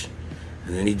charge.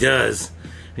 And then he does.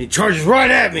 And he charges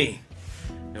right at me.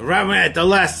 And right when at the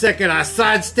last second I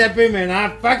sidestep him and I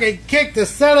fucking kick the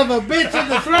son of a bitch in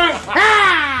the throat.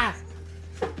 Ah!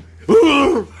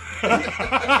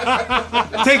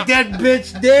 Take that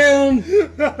bitch down.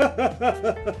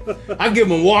 I give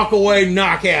him a walk away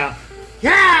knockout.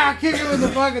 Yeah, I kick him in the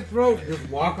fucking throat. Just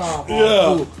walk off.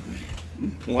 Yeah.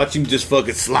 Watch him just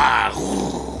fucking slide.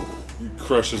 You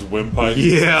crush his windpipe.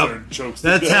 Yeah. and chokes to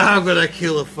That's death. how I'm gonna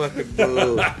kill a fucking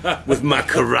bull with my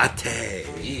karate.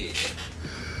 Yeah.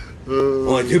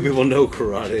 Only 2 people know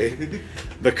karate: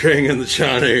 the king and the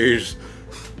Chinese.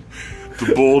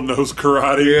 The bull knows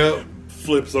karate. Yep.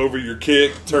 Flips over your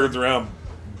kick, turns around,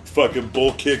 fucking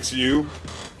bull kicks you.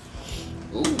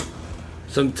 Ooh.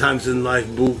 Sometimes in life,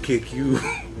 bull kick you.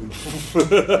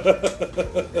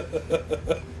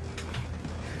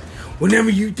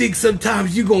 Whenever you think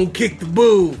sometimes you gonna kick the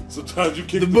bull, Sometimes you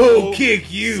kick the the bull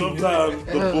kick you. Sometimes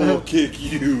the bull kick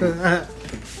you.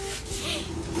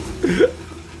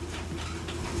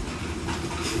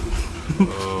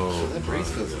 So that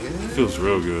breeze feels good. Feels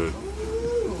real good.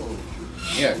 Ooh.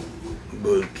 Yeah.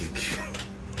 Bull kick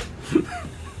you.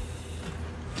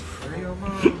 Where your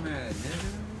mom at, nigga?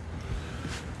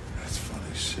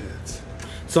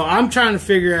 So I'm trying to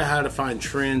figure out how to find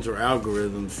trends or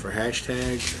algorithms for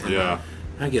hashtags. Yeah.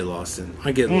 I get lost in.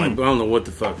 I don't know what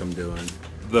the fuck I'm doing.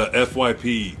 The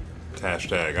FYP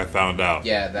hashtag, I found out.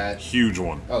 Yeah, that. Huge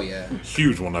one. Oh yeah.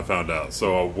 Huge one, I found out.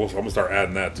 So I'm going to start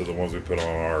adding that to the ones we put on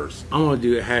ours. I'm gonna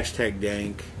do a hashtag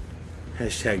dank,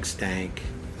 hashtag stank,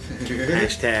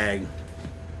 hashtag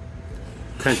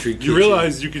country kitchen. You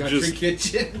realize you could Country just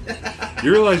kitchen. you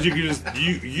realize you could just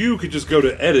you could just go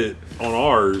to edit on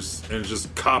ours and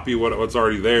just copy what's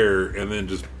already there and then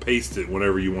just paste it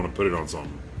whenever you want to put it on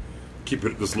something. Keep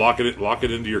it, just lock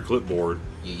it into your clipboard,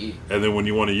 Yeah. and then when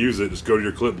you want to use it, just go to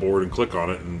your clipboard and click on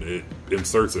it, and it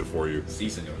inserts it for you. Si,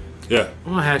 senor. Yeah.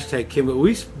 I'm gonna hashtag Kimbo. We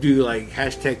used to do like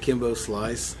hashtag Kimbo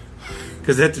Slice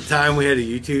because at the time we had a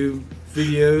YouTube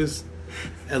videos.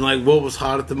 And like what was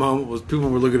hot at the moment was people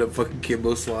were looking up fucking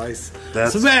Kimbo Slice.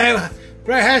 That's- So man,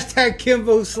 right, hashtag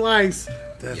Kimbo Slice.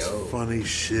 That's Yo. funny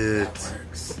shit. That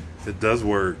works. It does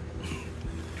work.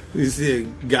 You see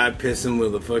a guy pissing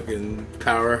with a fucking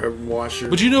power washer.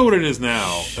 But you know what it is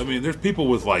now? I mean, there's people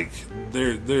with like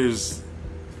there's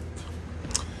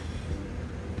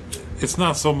it's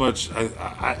not so much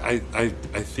I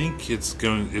think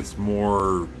it's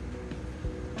more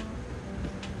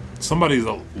somebody's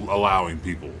allowing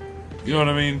people. You know what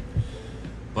I mean?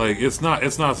 Like it's not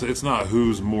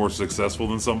who's more successful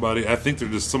than somebody. I think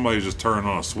somebody's just turning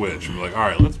on a switch and be like, all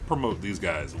right, let's promote these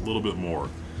guys a little bit more,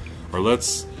 or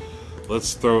let's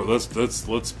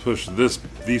push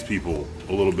these people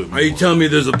a little bit more. Are you telling me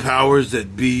there's a powers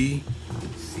that be?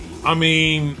 I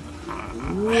mean,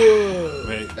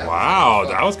 man, wow,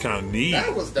 that was kind of neat.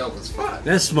 That was dope as fuck.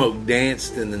 That smoke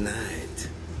danced in the night.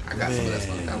 I got some of that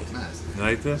smoke. That was nice.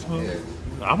 Like this one? Yeah.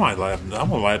 I'm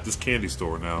gonna light up this candy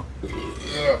store now.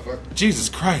 Yeah, fuck. Jesus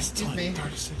Christ, it's Excuse only me.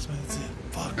 36 minutes in.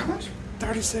 Fuck. How much?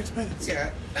 36 minutes.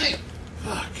 Yeah. Damn.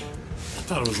 Fuck. I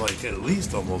thought it was like at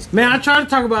least almost Man, I tried to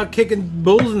talk about kicking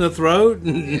bulls in the throat.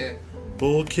 Yeah.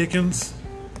 bull kickings.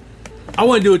 I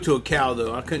want to do it to a cow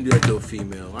though. I couldn't do it to a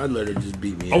female. I'd let her just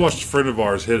beat me. I up. watched a friend of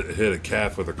ours hit a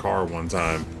calf with a car one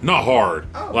time. Not hard.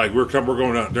 Oh. Like we're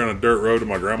going out down a dirt road to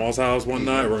my grandma's house one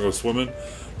night. We're gonna go swimming.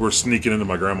 We're sneaking into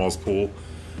my grandma's pool,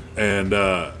 and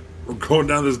we're going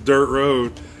down this dirt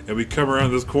road, and we come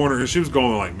around this corner, and she was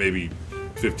going like maybe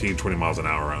 15, 20 miles an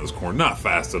hour around this corner, not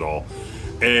fast at all.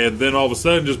 And then all of a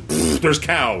sudden, just there's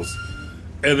cows,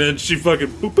 and then she fucking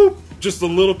boop boop, just a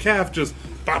little calf just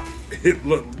bop,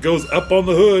 goes up on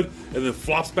the hood, and then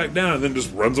flops back down, and then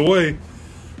just runs away.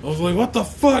 I was like, what the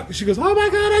fuck? She goes, oh my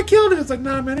god, I killed it. It's like,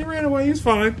 nah, man, he ran away. He's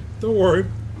fine. Don't worry.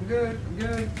 I'm good. I'm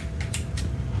good.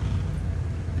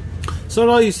 So,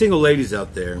 to all you single ladies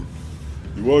out there,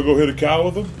 You want to go hit a cow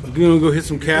with him? you gonna go hit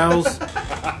some cows?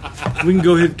 We can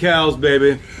go hit cows,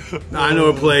 baby. I know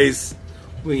a place.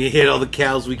 We can hit all the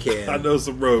cows we I can. know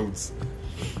some roads. Ooh,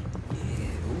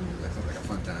 that sounds like a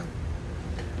fun time.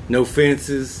 No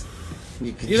fences.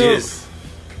 You can You know- just.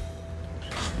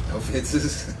 No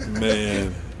fences.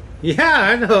 Man, Yeah,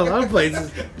 I know a lot of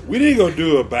places. we need to go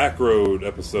do a back road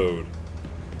episode.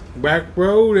 Back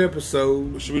road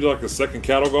episode. Should we do like a second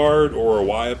cattle guard or a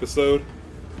Y episode?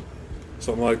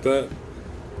 Something like that?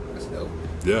 That's dope.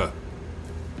 Yeah.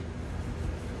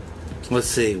 Let's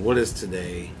see. What is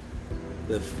today?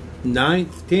 The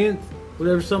 9th, 10th,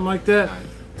 whatever, something like that.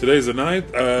 Today's the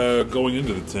 9th, going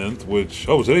into the 10th, which...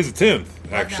 Oh, today's the 10th,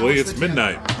 actually. It's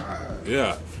midnight.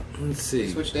 Yeah. Let's see.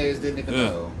 Switch days, didn't even Yeah.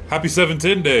 know. Happy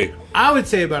 710 Day. I would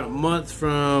say about a month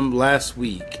from last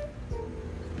week.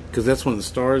 Because that's when the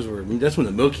stars were. That's when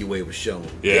the Milky Way was showing.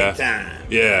 Yeah. Big time.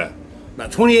 Yeah.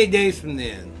 About 28 days from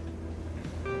then.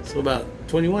 So about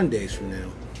 21 days from now.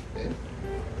 Yeah.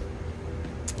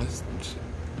 That's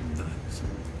nice.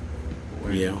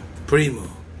 Yeah. Primo.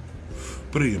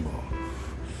 Primo.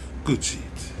 Good shit.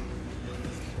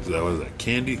 So that was that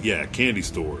candy? Yeah, candy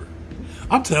store.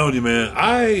 I'm telling you, man,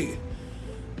 I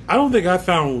don't think I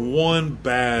found one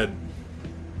bad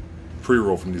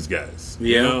pre-roll from these guys.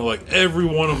 Yeah. You know, like every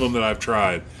one of them that I've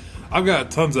tried. I've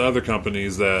got tons of other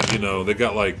companies that, you know, they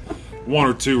got like one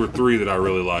or two or three that I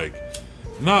really like.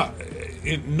 Not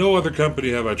in no other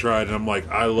company have I tried, and I'm like,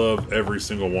 I love every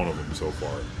single one of them so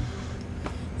far.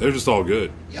 They're just all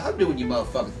good. Y'all doing your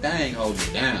motherfucking thing, holding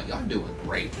it down. Y'all doing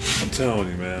great. I'm telling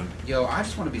you, man. Yo, I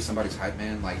just want to be somebody's hype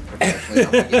man, like professionally.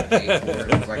 I'm gonna get paid for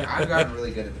it. It's like I've gotten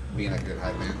really good at being a good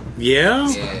hype man. Yeah?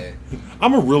 Yeah.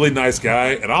 I'm a really nice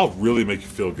guy, and I'll really make you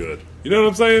feel good. You know what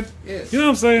I'm saying? Yes. You know what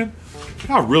I'm saying?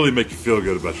 I'll really make you feel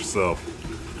good about yourself.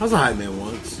 I was a hype man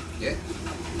once. Yeah.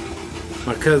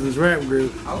 My cousin's rap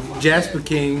group, Oh, my Jasper bad.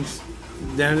 Kings,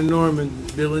 down in Norman,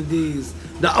 Bill and D's.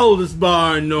 The oldest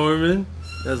bar in Norman.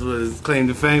 That's what his claim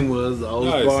to fame was, the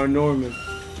oldest Nice. bar in Norman.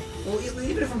 Well,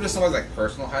 even if I'm just always like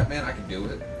personal hype, man, I can do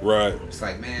it. Right. It's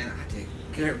like, man, I did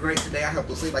great today. I helped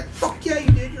us sleep. Like, fuck yeah,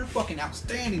 you did. You're a fucking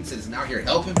outstanding citizen out here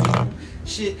helping people.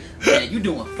 Shit, man, you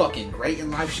doing fucking great in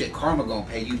life. Shit, karma gonna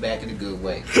pay you back in a good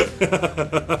way.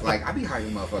 Like, I be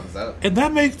hyping motherfuckers up. And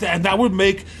that would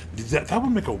make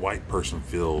a white person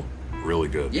feel really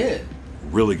good. Yeah.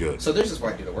 Really good. So there's this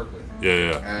white dude I work with.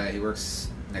 Yeah. He works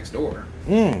next door.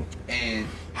 Mm. And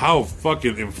how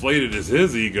fucking inflated is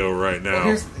his ego right now? well,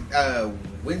 here's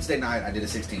Wednesday night I did a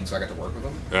 16, so I got to work with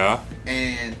him. Yeah.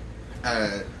 And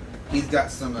he's got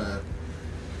some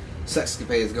sex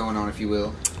escapades going on, if you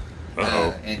will.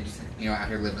 And you know, out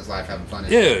here living his life, having fun.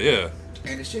 Yeah.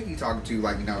 And the chick he's talking to,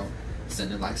 like, you know,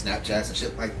 sending like Snapchats and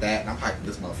shit like that, and I'm hyping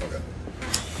this motherfucker up.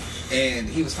 And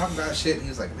he was talking about shit, and he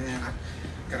was like, "Man, I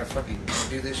gotta fucking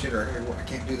do this shit, or hey, I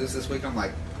can't do this week." I'm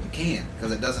like, "You can,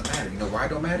 because it doesn't matter. You know why it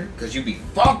don't matter? Because you be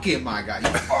fucking, my guy. You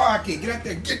fucking get out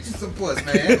there, and get you some puss,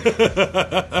 man."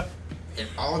 And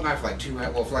all night for like 2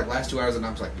 hours, well, for like last 2 hours, and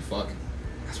I'm just like, "You fucking.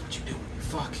 That's what you do when you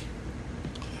fucking.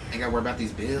 Ain't gotta worry about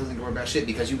these bills, ain't gotta worry about shit,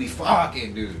 because you be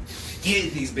fucking, dude.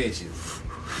 Get these bitches."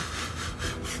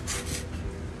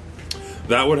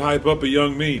 That would hype up a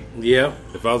young me. Yeah.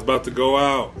 If I was about to go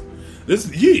out.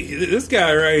 This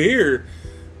guy right here.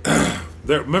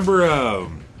 Remember?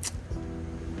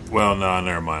 Well, no,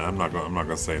 never mind. I'm not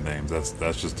gonna say names.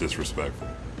 That's just disrespectful.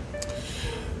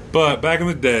 But back in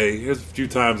the day, here's a few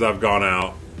times I've gone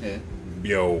out. Yeah.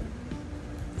 You know,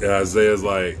 and Isaiah's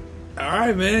like, "All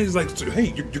right, man." He's like,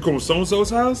 "Hey, you going to so and so's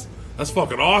house? That's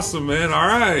fucking awesome, man. All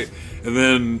right." And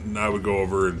then I would go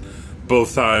over, and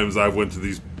both times I went to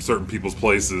these certain people's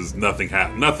places, nothing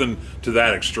happened. Nothing to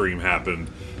that extreme happened.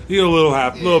 You know,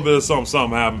 a little bit of something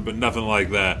happened, but nothing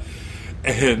like that.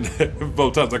 And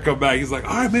both times I come back, he's like,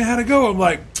 "All right, man, how'd it go?" I'm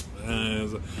like,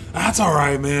 "That's all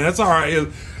right, man. That's all right."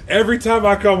 Every time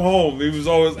I come home, he was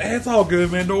always, "Hey, it's all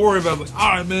good, man. Don't worry about it." I'm like, "All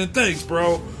right, man. Thanks,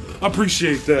 bro. I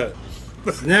appreciate that."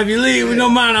 Now if you leave, we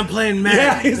don't mind. I'm playing Madden.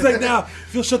 Yeah, he's like, "Now,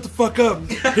 Phil, shut the fuck up.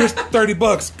 Here's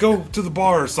 $30. Go to the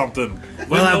bar or something."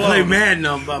 Well, I play Madden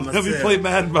on by myself. Let me play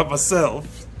Madden by myself.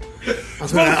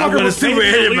 I'm gonna super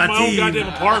edit my team. Goddamn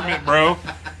apartment, bro.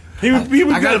 He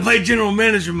would I gotta play general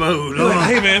manager mode. Like,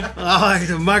 "Hey, man, I like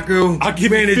to micro I'll give you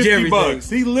manage $50.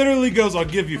 everything." He literally goes, "I'll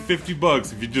give you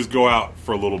 $50 if you just go out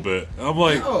for a little bit." And I'm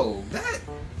like, "Oh, that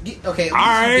okay? At least All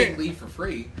you right. didn't leave for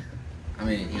free. I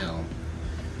mean, you know."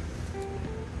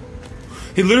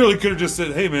 he literally could have just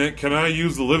said, "Hey, man, can I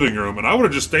use the living room?" And I would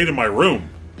have just stayed in my room.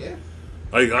 Yeah.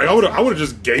 Like I would have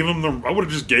just gave him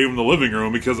the living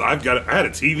room, because I had a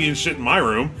TV and shit in my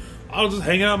room. I'll just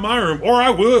hang out in my room, or I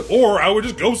would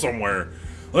just go somewhere.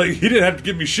 Like, he didn't have to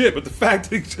give me shit, but the fact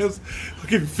that he just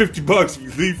give you $50 if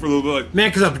you leave for a little bit. Like, Man,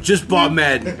 because I just bought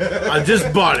Madden. I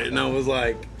just bought it, and I was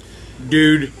like,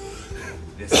 "Dude,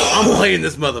 I'm playing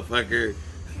this motherfucker.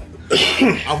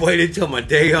 I waited till my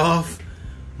day off,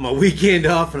 my weekend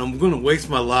off, and I'm gonna waste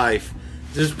my life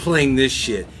just playing this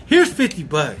shit. Here's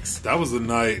 $50. that was the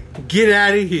night. Get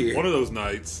out of here." One of those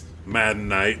nights, Madden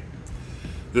night.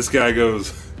 This guy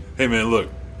goes, "Hey, man, look.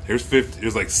 Here's 50. It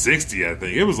was like 60, I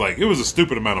think. It was a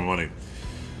stupid amount of money."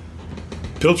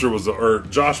 Josh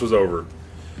was over,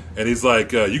 and he's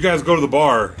like, "You guys go to the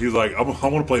bar." He's like, I want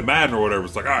to play Madden or whatever."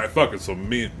 It's like, "All right, fuck it." So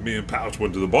me and Pouch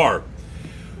went to the bar.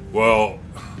 Well,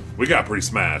 we got pretty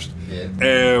smashed, Yeah.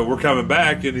 and we're coming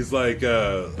back, and he's like,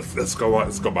 let's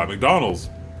go by McDonald's."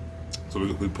 So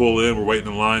we pull in. We're waiting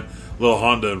in line. Little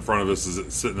Honda in front of us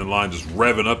is sitting in line, just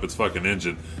revving up its fucking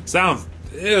engine.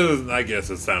 I guess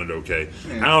it sounded okay.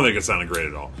 Yeah. I don't think it sounded great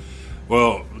at all.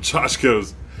 Well, Josh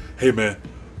goes, "Hey, man,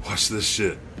 watch this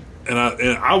shit." And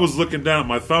I was looking down at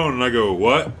my phone, and I go,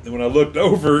 "What?" And when I looked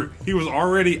over, he was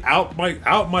already out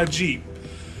my Jeep,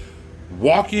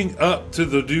 walking up to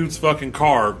the dude's fucking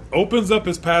car, opens up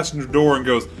his passenger door and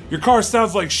goes, "Your car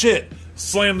sounds like shit."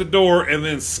 Slammed the door and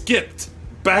then skipped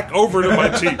back over to my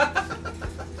Jeep.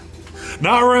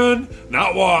 Not run,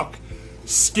 not walk,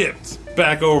 skipped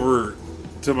back over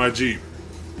to my Jeep.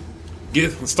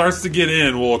 Starts to get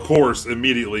in. Well, of course,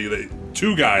 immediately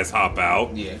two guys hop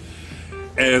out. Yeah.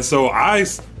 And so I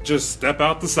just step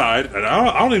out the side, and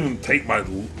I don't even take my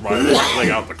leg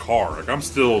out the car. Like, I'm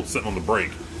still sitting on the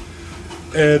brake.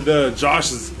 And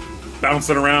Josh is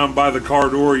bouncing around by the car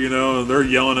door, you know, and they're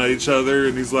yelling at each other.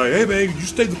 And he's like, "Hey, man, you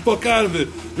stay the fuck out of it.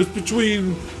 It's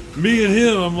between me and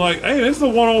him." I'm like, "Hey, it's a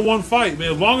one-on-one fight,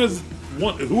 man. As long as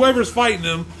whoever's fighting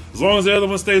him, as long as the other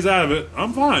one stays out of it,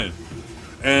 I'm fine."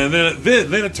 And then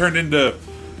it turned into,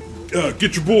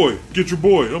 get your boy.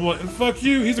 And I'm like, "Fuck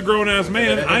you. He's a grown-ass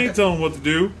man. I ain't telling him what to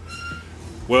do."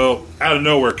 Well, out of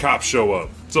nowhere, cops show up.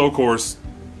 So, of course,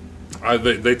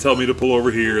 They tell me to pull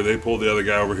over here. They pull the other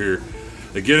guy over here.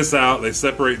 They get us out. They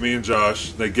separate me and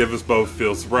Josh. They give us both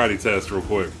field sobriety test real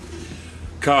quick.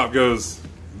 Cop goes,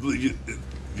 you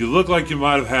look like you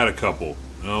might have had a couple.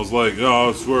 And I was like, no,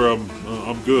 I swear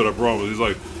I'm good. I promise. He's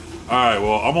like, all right,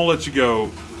 well, I'm gonna let you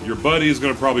go. Your buddy is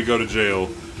gonna probably go to jail.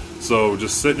 So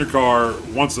just sit in your car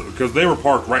because they were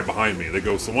parked right behind me. They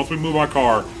go, so once we move my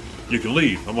car, you can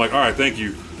leave. I'm like, all right, thank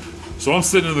you. So I'm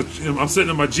sitting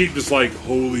in my Jeep, just like,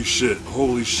 holy shit,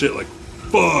 like,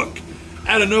 fuck.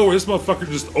 Out of nowhere, this motherfucker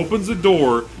just opens the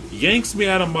door, yanks me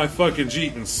out of my fucking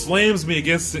Jeep, and slams me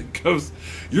against it. And goes,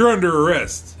 "You're under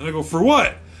arrest." And I go, "For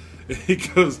what?" And he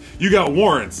goes, "You got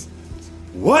warrants."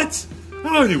 What? I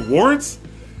don't have any warrants.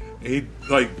 And he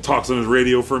like talks on his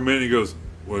radio for a minute. He goes,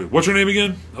 "Wait, what's your name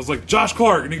again?" I was like, "Josh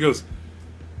Clark." And he goes,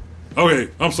 "Okay,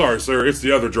 I'm sorry, sir. It's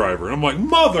the other driver." And I'm like,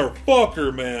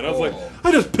 "Motherfucker, man!" I was like,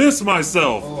 "I just pissed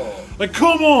myself." Like,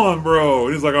 come on, bro.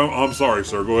 And he's like, I'm sorry,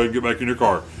 sir. Go ahead and get back in your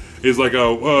car." He's like,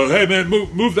 hey, man,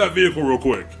 move that vehicle real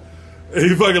quick. And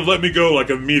he fucking let me go, like,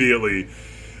 immediately.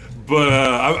 But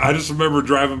I just remember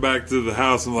driving back to the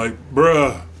house and like,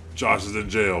 bruh, Josh is in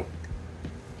jail.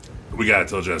 We gotta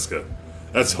tell Jessica.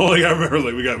 That's the only thing I remember.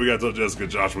 Like, we gotta tell Jessica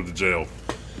Josh went to jail.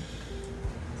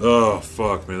 Oh,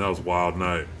 fuck, man. That was a wild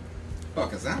night.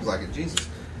 Fucking sounds like it, Jesus.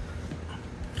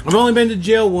 I've only been to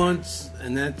jail once,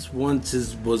 and that's once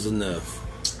was enough.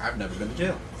 I've never been to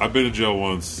jail. I've been to jail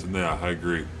once, and yeah, I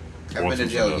agree. I've been to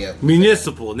jail yet.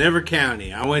 Municipal, never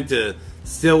county. I went to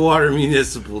Stillwater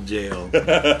Municipal Jail.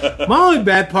 My only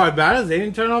bad part about it is they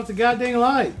didn't turn off the goddamn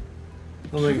light.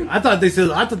 I'm like, I thought they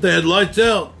had lights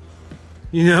out.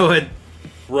 You know, at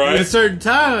a certain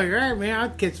time. Like, all right, man,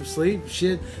 I'd catch some sleep.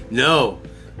 Shit, no,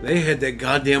 they had that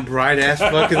goddamn bright ass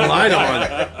fucking light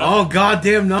on all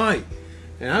goddamn night,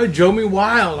 and it drove me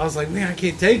wild. I was like, man, I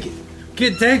can't take it.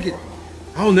 Can't take it.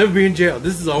 I'll never be in jail.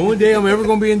 This is the only day I'm ever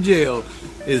gonna be in jail.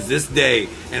 Is this day.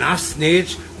 And I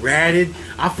snitched, ratted,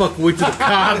 I fucking went to the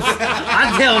cops.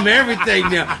 I tell them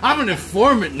everything now. I'm an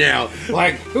informant now.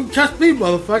 Like, who trust me,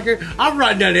 motherfucker? I'm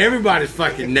writing down everybody's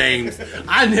fucking names.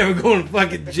 I never go to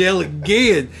fucking jail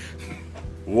again.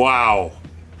 Wow.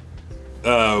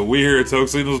 We here at Toke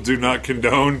Signals do not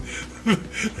condone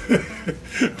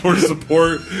or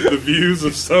support the views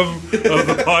of some of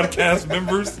the podcast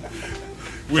members.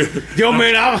 Yo,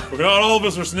 man, not all of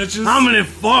us are snitches. I'm an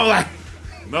informant.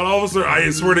 Not all of us are. I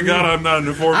swear to God, I'm not an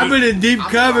informant. I've been in deep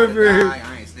cover for.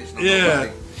 I ain't snitching on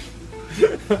Yeah.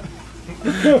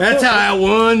 That's how I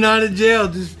won not in jail.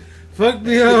 Just fuck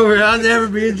me over. I'll never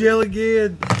be in jail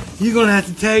again. You're gonna have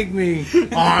to take me. All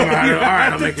right,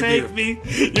 I'll make a deal.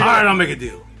 All right, I'll make a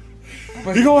deal.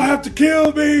 You're gonna have to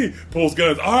kill me. Pulls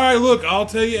guns. All right, look, I'll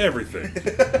tell you everything.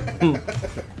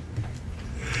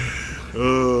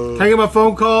 Can I get my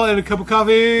phone call and a cup of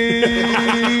coffee?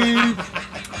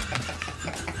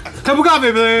 Cup of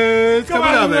coffee, please. Cup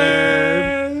of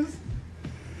coffee.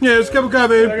 Yes, cup of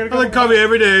coffee. I like coffee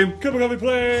every day. Cup of coffee,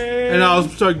 please. And I'll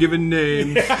start giving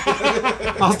names.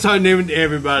 I'll start naming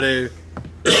everybody.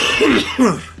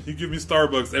 You give me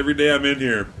Starbucks every day I'm in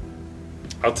here.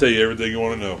 I'll tell you everything you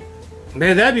want to know.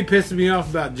 Man, that'd be pissing me off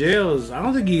about jail is I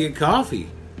don't think you get coffee.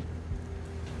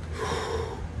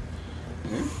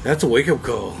 That's a wake-up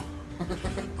call.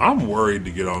 I'm worried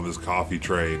to get on this coffee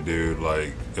train, dude.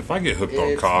 Like, if I get hooked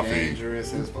on coffee,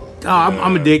 dangerous as fuck. Oh,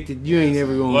 I'm addicted. You ain't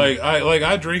ever going.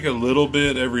 I drink a little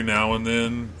bit every now and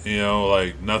then. You know,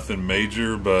 like nothing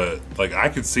major, but like I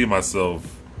could see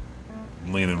myself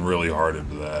leaning really hard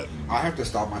into that. I have to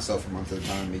stop myself from months at a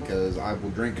time because I will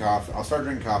drink coffee. I'll start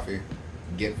drinking coffee,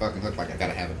 get fucking hooked. Like I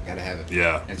gotta have it.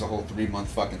 Yeah. And it's a whole 3-month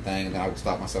fucking thing, and then I will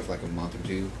stop myself for like a month or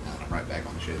two, and I'm right back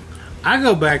on the shit. I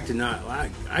go back to not.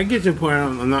 I get to the point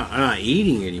I'm not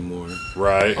eating anymore.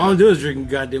 Right. All I do is drinking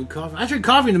goddamn coffee. I drink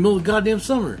coffee in the middle of goddamn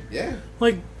summer. Yeah.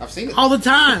 Like I've seen it all the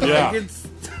time. Yeah. Like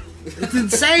it's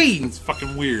insane. It's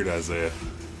fucking weird, Isaiah.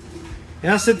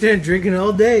 And I sit there and drink it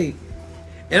all day,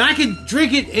 and I can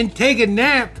drink it and take a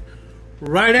nap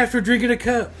right after drinking a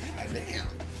cup. Damn.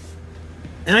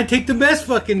 And I take the best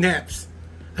fucking naps.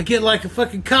 I get like a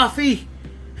fucking coffee.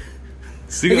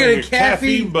 So you I get get a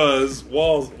caffeine buzz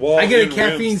while I get in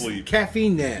a REM sleep.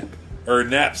 caffeine nap. Or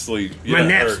nap sleep. My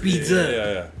nap speeds up.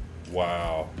 Yeah.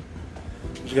 Wow.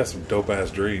 You got some dope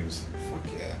ass dreams.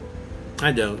 Fuck yeah.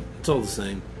 I don't. It's all the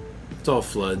same. It's all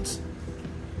floods.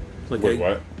 Like Wait,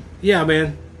 what? Yeah,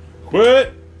 man.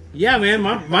 Quit! Yeah, man.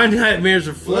 My nightmares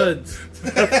are floods.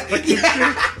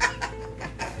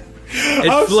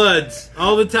 It floods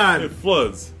all the time. It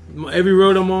floods. Every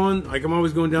road I'm on, like I'm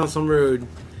always going down some road,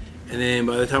 and then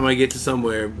by the time I get to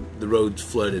somewhere, the road's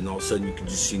flooded, and all of a sudden you can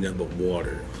just see nothing but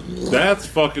water. That's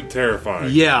fucking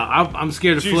terrifying. Yeah, I'm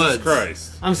scared of Jesus floods.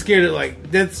 Christ. I'm scared of,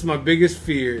 like, that's my biggest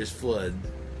fear is flood.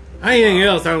 Anything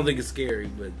else, I don't think it's scary,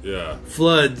 but Yeah.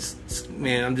 floods,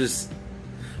 man, I'm just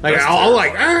like That's I'll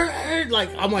like, terrifying. like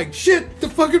I'm like shit, the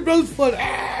fucking road's flood,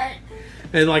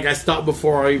 and like I stop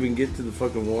before I even get to the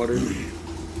fucking water,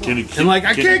 Can you? and like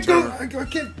I can you can't go, turn- I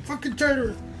can't fucking turn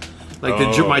her. Like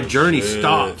Oh, my journey shit.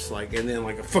 stops, like, and then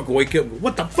like I fucking wake up.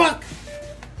 What the fuck?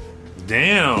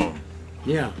 Damn.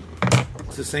 Yeah,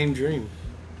 it's the same dream.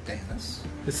 Damn, that's...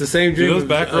 It's the same Do dream. those of-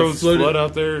 back of roads floating- flood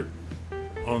out there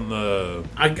on the?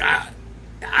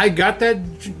 I got that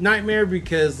nightmare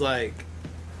because, like,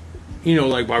 you know,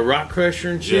 like by Rock Crusher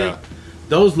and shit, Yeah.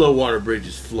 those low water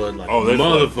bridges flood like Oh, they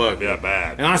flood. motherfucker. Yeah,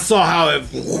 bad. And I saw how it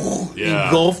Yeah.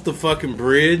 engulfed the fucking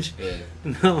bridge. Yeah.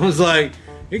 And I was like,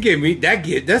 it gave me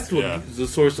that's what Yeah. is the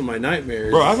source of my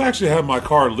nightmares. Bro, I've actually had my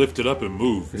car lifted up and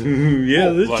moved. yeah,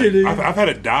 this Like, shit is. I've had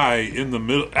it die in the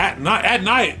middle at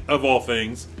night of all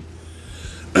things.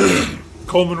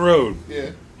 Coleman Road, Yeah.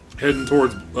 heading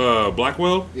towards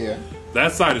Blackwell. Yeah.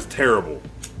 That side is terrible.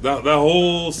 That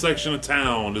whole section of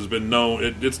town has been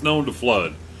known. It's known to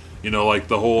flood. You know, like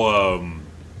the whole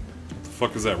what the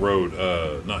fuck is that road?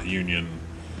 Not Union.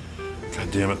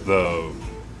 God damn it.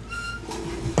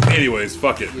 Anyways,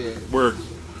 fuck it. Yeah.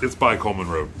 It's by Coleman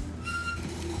Road.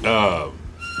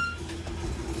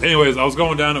 Anyways, I was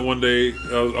going down it one day.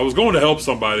 I was going to help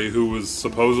somebody who was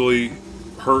supposedly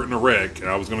hurt in a wreck. And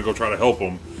I was going to go try to help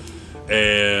him,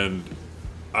 and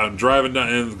I'm driving down,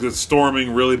 and it's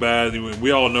storming really bad. We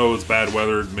all know it's bad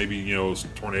weather, maybe, you know,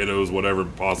 tornadoes, whatever,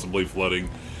 possibly flooding.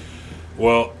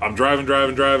 Well, I'm driving.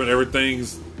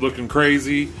 Everything's looking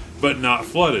crazy, but not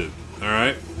flooded. All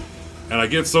right. And I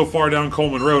get so far down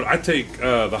Coleman Road, I take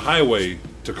the highway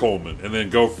to Coleman and then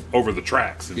go over the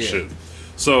tracks and shit.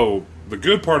 So the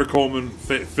good part of Coleman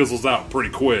fizzles out pretty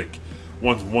quick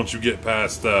once you get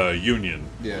past Union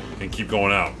and keep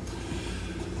going out.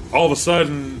 All of a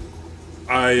sudden,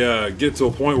 I get to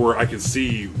a point where I can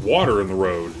see water in the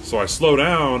road. So I slow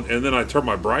down and then I turn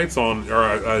my brights on, or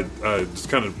I just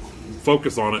kind of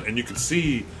focus on it, and you can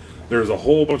see there's a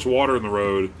whole bunch of water in the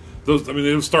road. It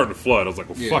was starting to flood. I was like,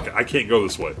 well, fuck it, I can't go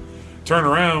this way. Turn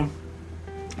around,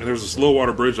 and there's a slow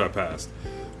water bridge I passed.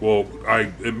 Well,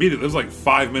 it was like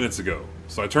 5 minutes ago.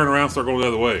 So I turn around, start going the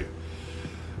other way.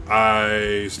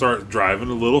 I start driving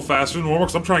a little faster than normal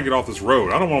because I'm trying to get off this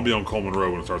road. I don't want to be on Coleman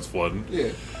Road when it starts flooding. Yeah.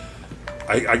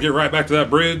 I get right back to that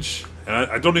bridge, and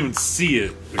I don't even see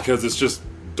it because it's just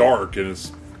dark and it's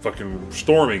fucking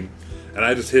storming. And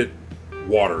I just hit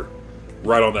water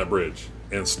right on that bridge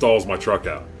and stalls my truck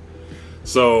out.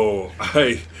 So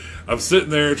I'm sitting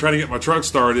there trying to get my truck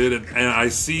started, and I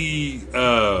see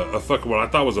a fucking what I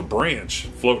thought was a branch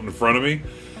floating in front of me.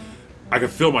 I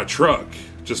could feel my truck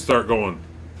just start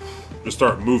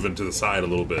moving to the side a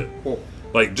little bit.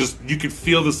 Like, just, you could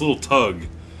feel this little tug.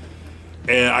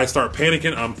 And I start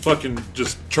panicking. I'm fucking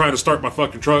just trying to start my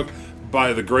fucking truck.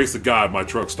 By the grace of God, my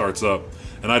truck starts up,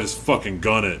 and I just fucking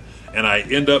gun it. And I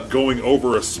end up going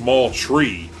over a small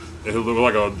tree. It looked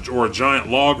like a giant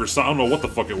log or something. I don't know what the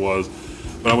fuck it was.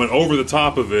 But I went over the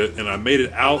top of it, and I made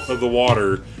it out of the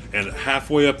water, and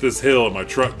halfway up this hill, and my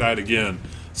truck died again.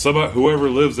 Whoever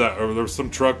lives or there was some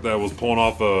truck that was pulling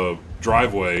off a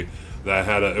driveway that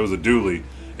had it was a dually,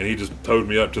 and he just towed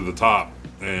me up to the top,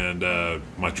 and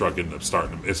my truck ended up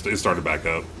it started back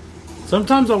up.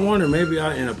 Sometimes I wonder, maybe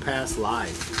in a past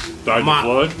life, Died in a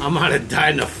flood? I might have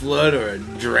died in a flood or a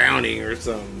drowning or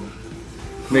something.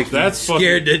 Makes That's me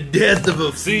scared to death of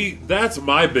a. See, that's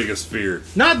my biggest fear.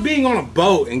 Not being on a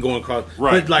boat and going across,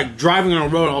 Right. but like driving on a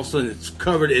road, all of a sudden it's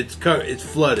covered. It's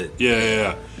flooded.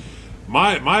 Yeah.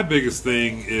 My biggest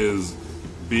thing is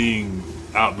being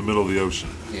out in the middle of the ocean,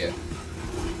 Yeah.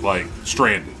 like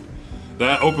stranded.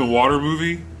 That open water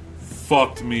movie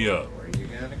fucked me up. Where you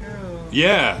gonna go?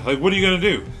 Yeah, like, what are you gonna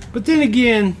do? But then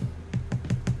again,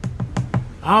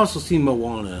 I also see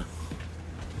Moana.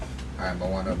 I'm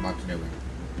Moana Motunui.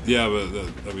 Yeah,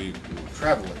 but I mean,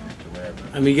 Traveling to wherever.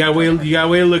 I mean, you got a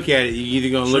way to look at it. You either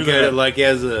gonna True look at that. it like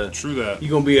as a true that. you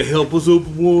gonna be a helpless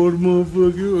open water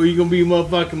motherfucker, or you gonna be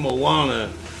motherfucking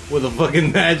Moana with a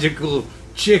fucking magical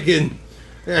chicken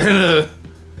and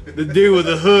the dude with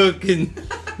a hook, and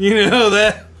you know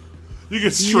that. You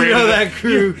get stranded. know that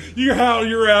crew. You're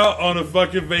out on a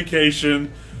fucking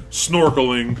vacation,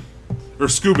 snorkeling or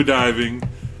scuba diving.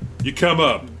 You come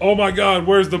up. Oh my God,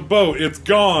 where's the boat? It's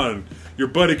gone. Your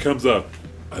buddy comes up.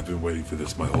 I've been waiting for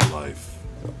this my whole life,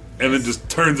 and then just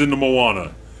turns into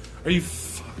Moana. Are you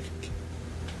fucking?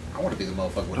 I want to be the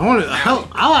motherfucker with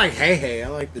I like hey. I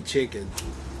like the chicken.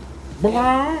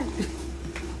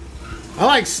 I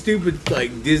like stupid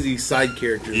like Disney side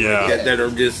characters Yeah. like that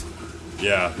are just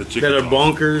Yeah, the chicken. that are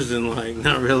dog. bonkers and like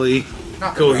not really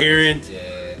Not the coherent. brothers,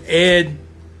 yeah. Ed,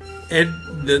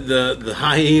 the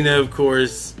hyena, of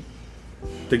course,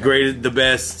 the greatest, the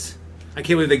best. I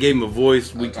can't believe they gave him a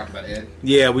voice. We talked about Ed.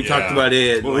 Yeah, we talked about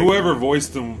Ed. Well, Like, whoever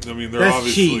voiced him, I mean, they're that's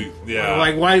obviously cheap. yeah.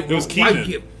 Like why? It was why Keegan.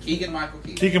 give, Keegan-Michael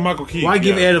Key. Keegan-Michael Key. why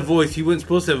give yeah. Ed a voice? He wasn't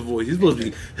supposed to have a voice. He's supposed to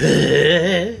be.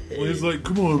 Well, he's like,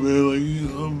 come on,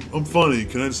 man. Like, I'm funny.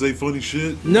 Can I say funny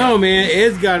shit? No, man.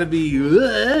 Ed's got to be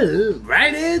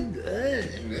right,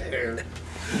 Ed.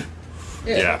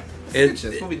 Yeah. That's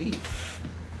what we need.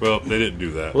 Well, they didn't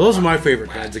do that. Well, those are my favorite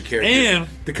kinds of characters. And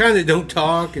the kind that don't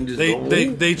talk and just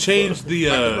they changed the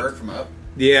Like the bird from Up.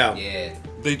 yeah. Yeah.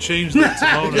 they changed the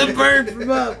tone. The bird from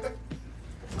up.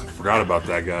 Forgot about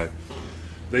that guy.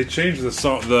 They changed the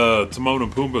song, the Timon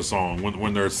and Pumbaa song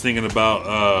when they're singing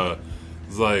about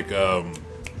it's like Are you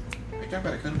talking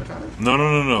about Hakuna Matata?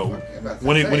 no. Okay, about to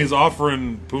When say. he's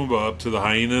offering Pumbaa up to the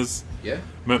hyenas, Yeah.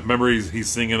 remember he's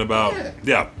singing about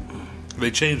Yeah. They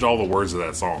changed all the words of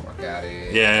that song. Got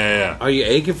it. Yeah. Are you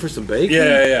aching for some bacon?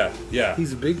 Yeah.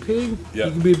 He's a big pig? Yeah.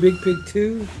 He can be a big pig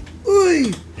too?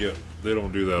 Ooh. Yeah. They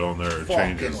don't do that on there. It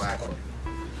Fucking changes. wackle.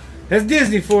 That's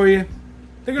Disney for you.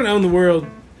 They're gonna own the world.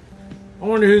 I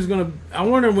wonder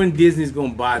when Disney's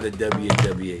gonna buy the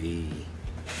WWE.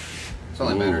 It's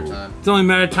only a matter of time. It's only a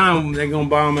matter of time when they're gonna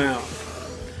buy them out.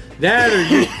 That or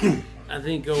I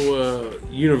think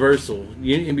Universal,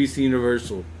 NBC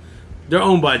Universal. They're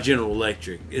owned by General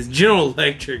Electric. Is General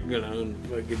Electric gonna own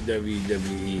fucking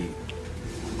WWE?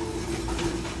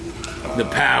 The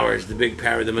powers, the big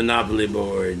power, the monopoly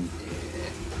board.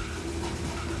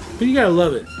 But you gotta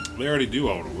love it. They already do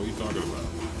own it. What are you talking about?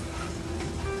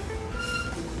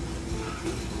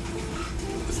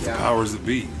 It's the Yeah. powers that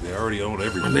be. They already own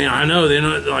everything. I mean, I know they're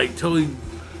not like totally.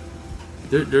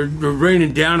 They're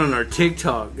raining down on our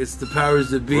TikTok. It's the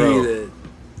powers that be Bro, that.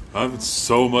 I'm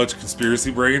so much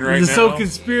conspiracy brain right It's now. so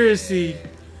conspiracy.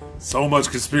 So much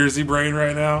conspiracy brain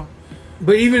right now.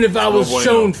 But even if I was bueno.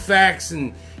 shown facts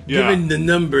and Yeah. given the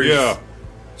numbers, Yeah.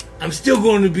 I'm still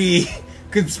going to be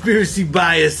conspiracy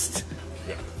biased.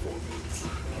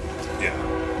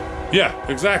 Yeah,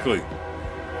 exactly.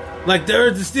 Like the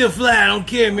Earth is still flat. I don't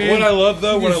care, man. What I love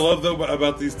though Just-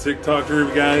 about these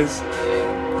TikToker guys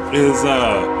is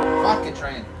Fucking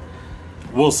train.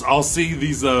 I'll see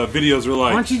these videos are Why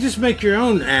like don't you just make your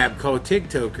own app called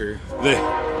TikToker? they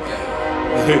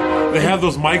have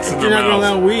those mics in You're their not going to mouths.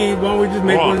 allow weed. Why don't we just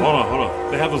make Hold one?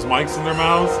 on. They have those mics in their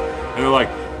mouths, and they're like,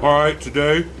 "All right,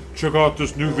 today, check out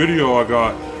this new video I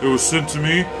got. It was sent to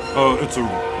me. It's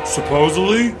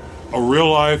supposedly a real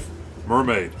life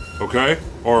mermaid, okay,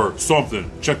 or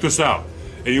something. Check this out."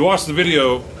 And you watch the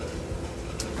video,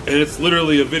 and it's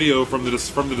literally a video from the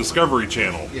Discovery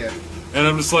Channel. Yeah. And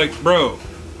I'm just like, bro.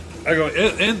 I go,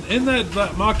 in that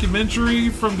mockumentary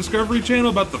from Discovery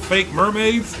Channel about the fake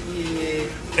mermaids, Yeah.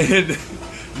 and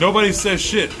nobody says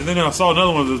shit. And then I saw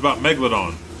another one that was about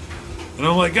Megalodon, and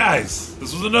I'm like, guys,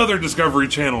 this was another Discovery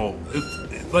Channel.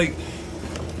 Like,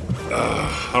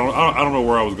 I don't know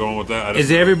where I was going with that.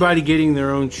 Is everybody getting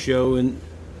their own show in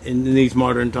these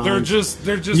modern times? They're just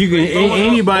You can throwing up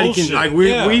anybody bullshit. can like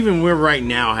Yeah. we're right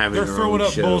now having They're our throwing own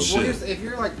up show. bullshit. Well, if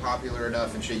you're like popular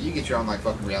enough and shit, you get your own like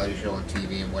fucking reality show on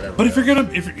TV and whatever. But if you're else.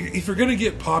 gonna if you're gonna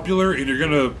get popular and you're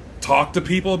gonna talk to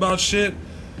people about shit,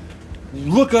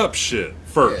 look up shit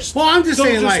first. Well, I'm just Don't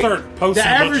saying, like start posting the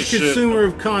a bunch average of shit. consumer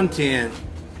of content,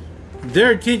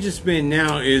 their attention span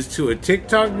now is to a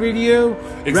TikTok video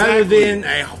rather Exactly. than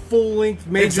a full length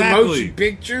major Exactly. motion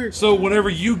picture. So whenever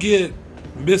you get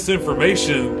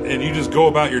misinformation and you just go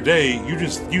about your day,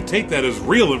 you take that as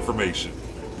real information.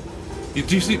 Do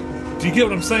you get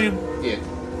what I'm saying? Yeah.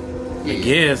 Yeah.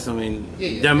 Yes, I mean,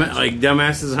 Yeah,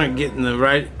 dumbasses aren't getting the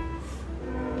right.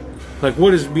 Like,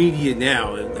 what is media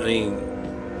now? I mean,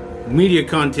 media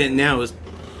content now is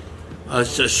a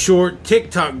short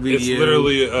TikTok video. It's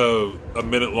literally a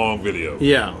minute long video.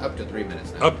 Yeah. Up to 3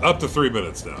 minutes now. Up to 3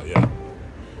 minutes now. Yeah.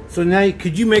 So now,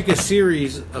 could you make a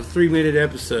series of 3-minute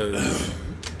episodes?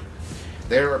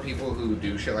 There are people who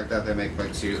do shit like that. They make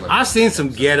like series. Like I've seen some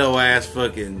ghetto ass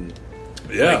fucking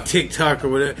Yeah. like TikTok or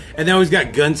whatever, and they always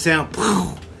got gun sound.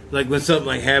 Like when something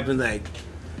like happens, like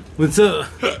when some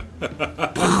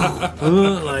I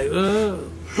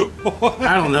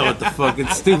don't know what the fuck.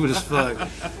 It's stupid as fuck.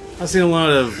 I've seen a lot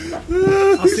of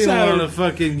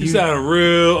fucking. You sound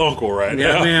real uncle right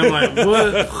Yeah, now. man. I'm like,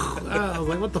 what? I was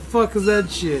like, what the fuck is that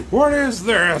shit? What is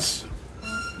this?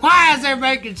 Why is they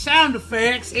making sound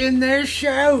effects in their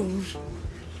shows?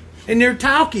 In their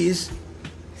talkies?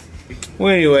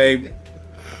 Well, anyway,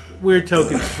 Weird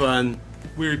Token's fun.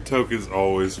 Weird token's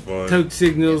always fun. Toke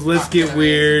signals. Let's get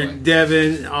weird.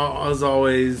 Devin, as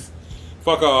always.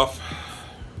 Fuck off.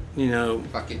 You know.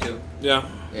 Fuck you too. Yeah.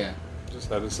 Yeah. Just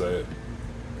had to say it.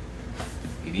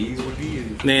 It is what it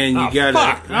is. Man, you gotta.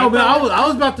 fuck, man. I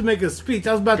was about to make a speech.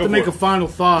 I was about Go to for make it. a final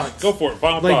thoughts. Go for it.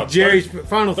 Final Like thoughts. Jerry's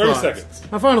final 30 thoughts.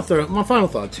 seconds. My final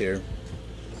thoughts here.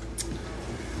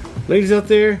 Ladies out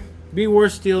there, be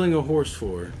worth stealing a horse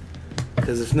for.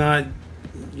 Because if not,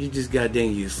 you just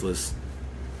goddamn useless.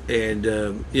 And,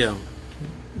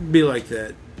 be like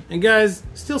that. And guys,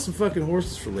 steal some fucking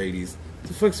horses for ladies. What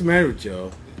the fuck's the matter with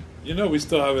y'all? You know, we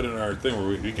still have it in our thing where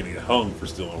we can get hung for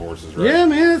stealing horses, right? Yeah,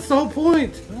 man, that's the whole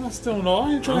point. I still don't know.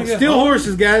 I ain't trying to get Steal hung.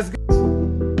 horses, guys.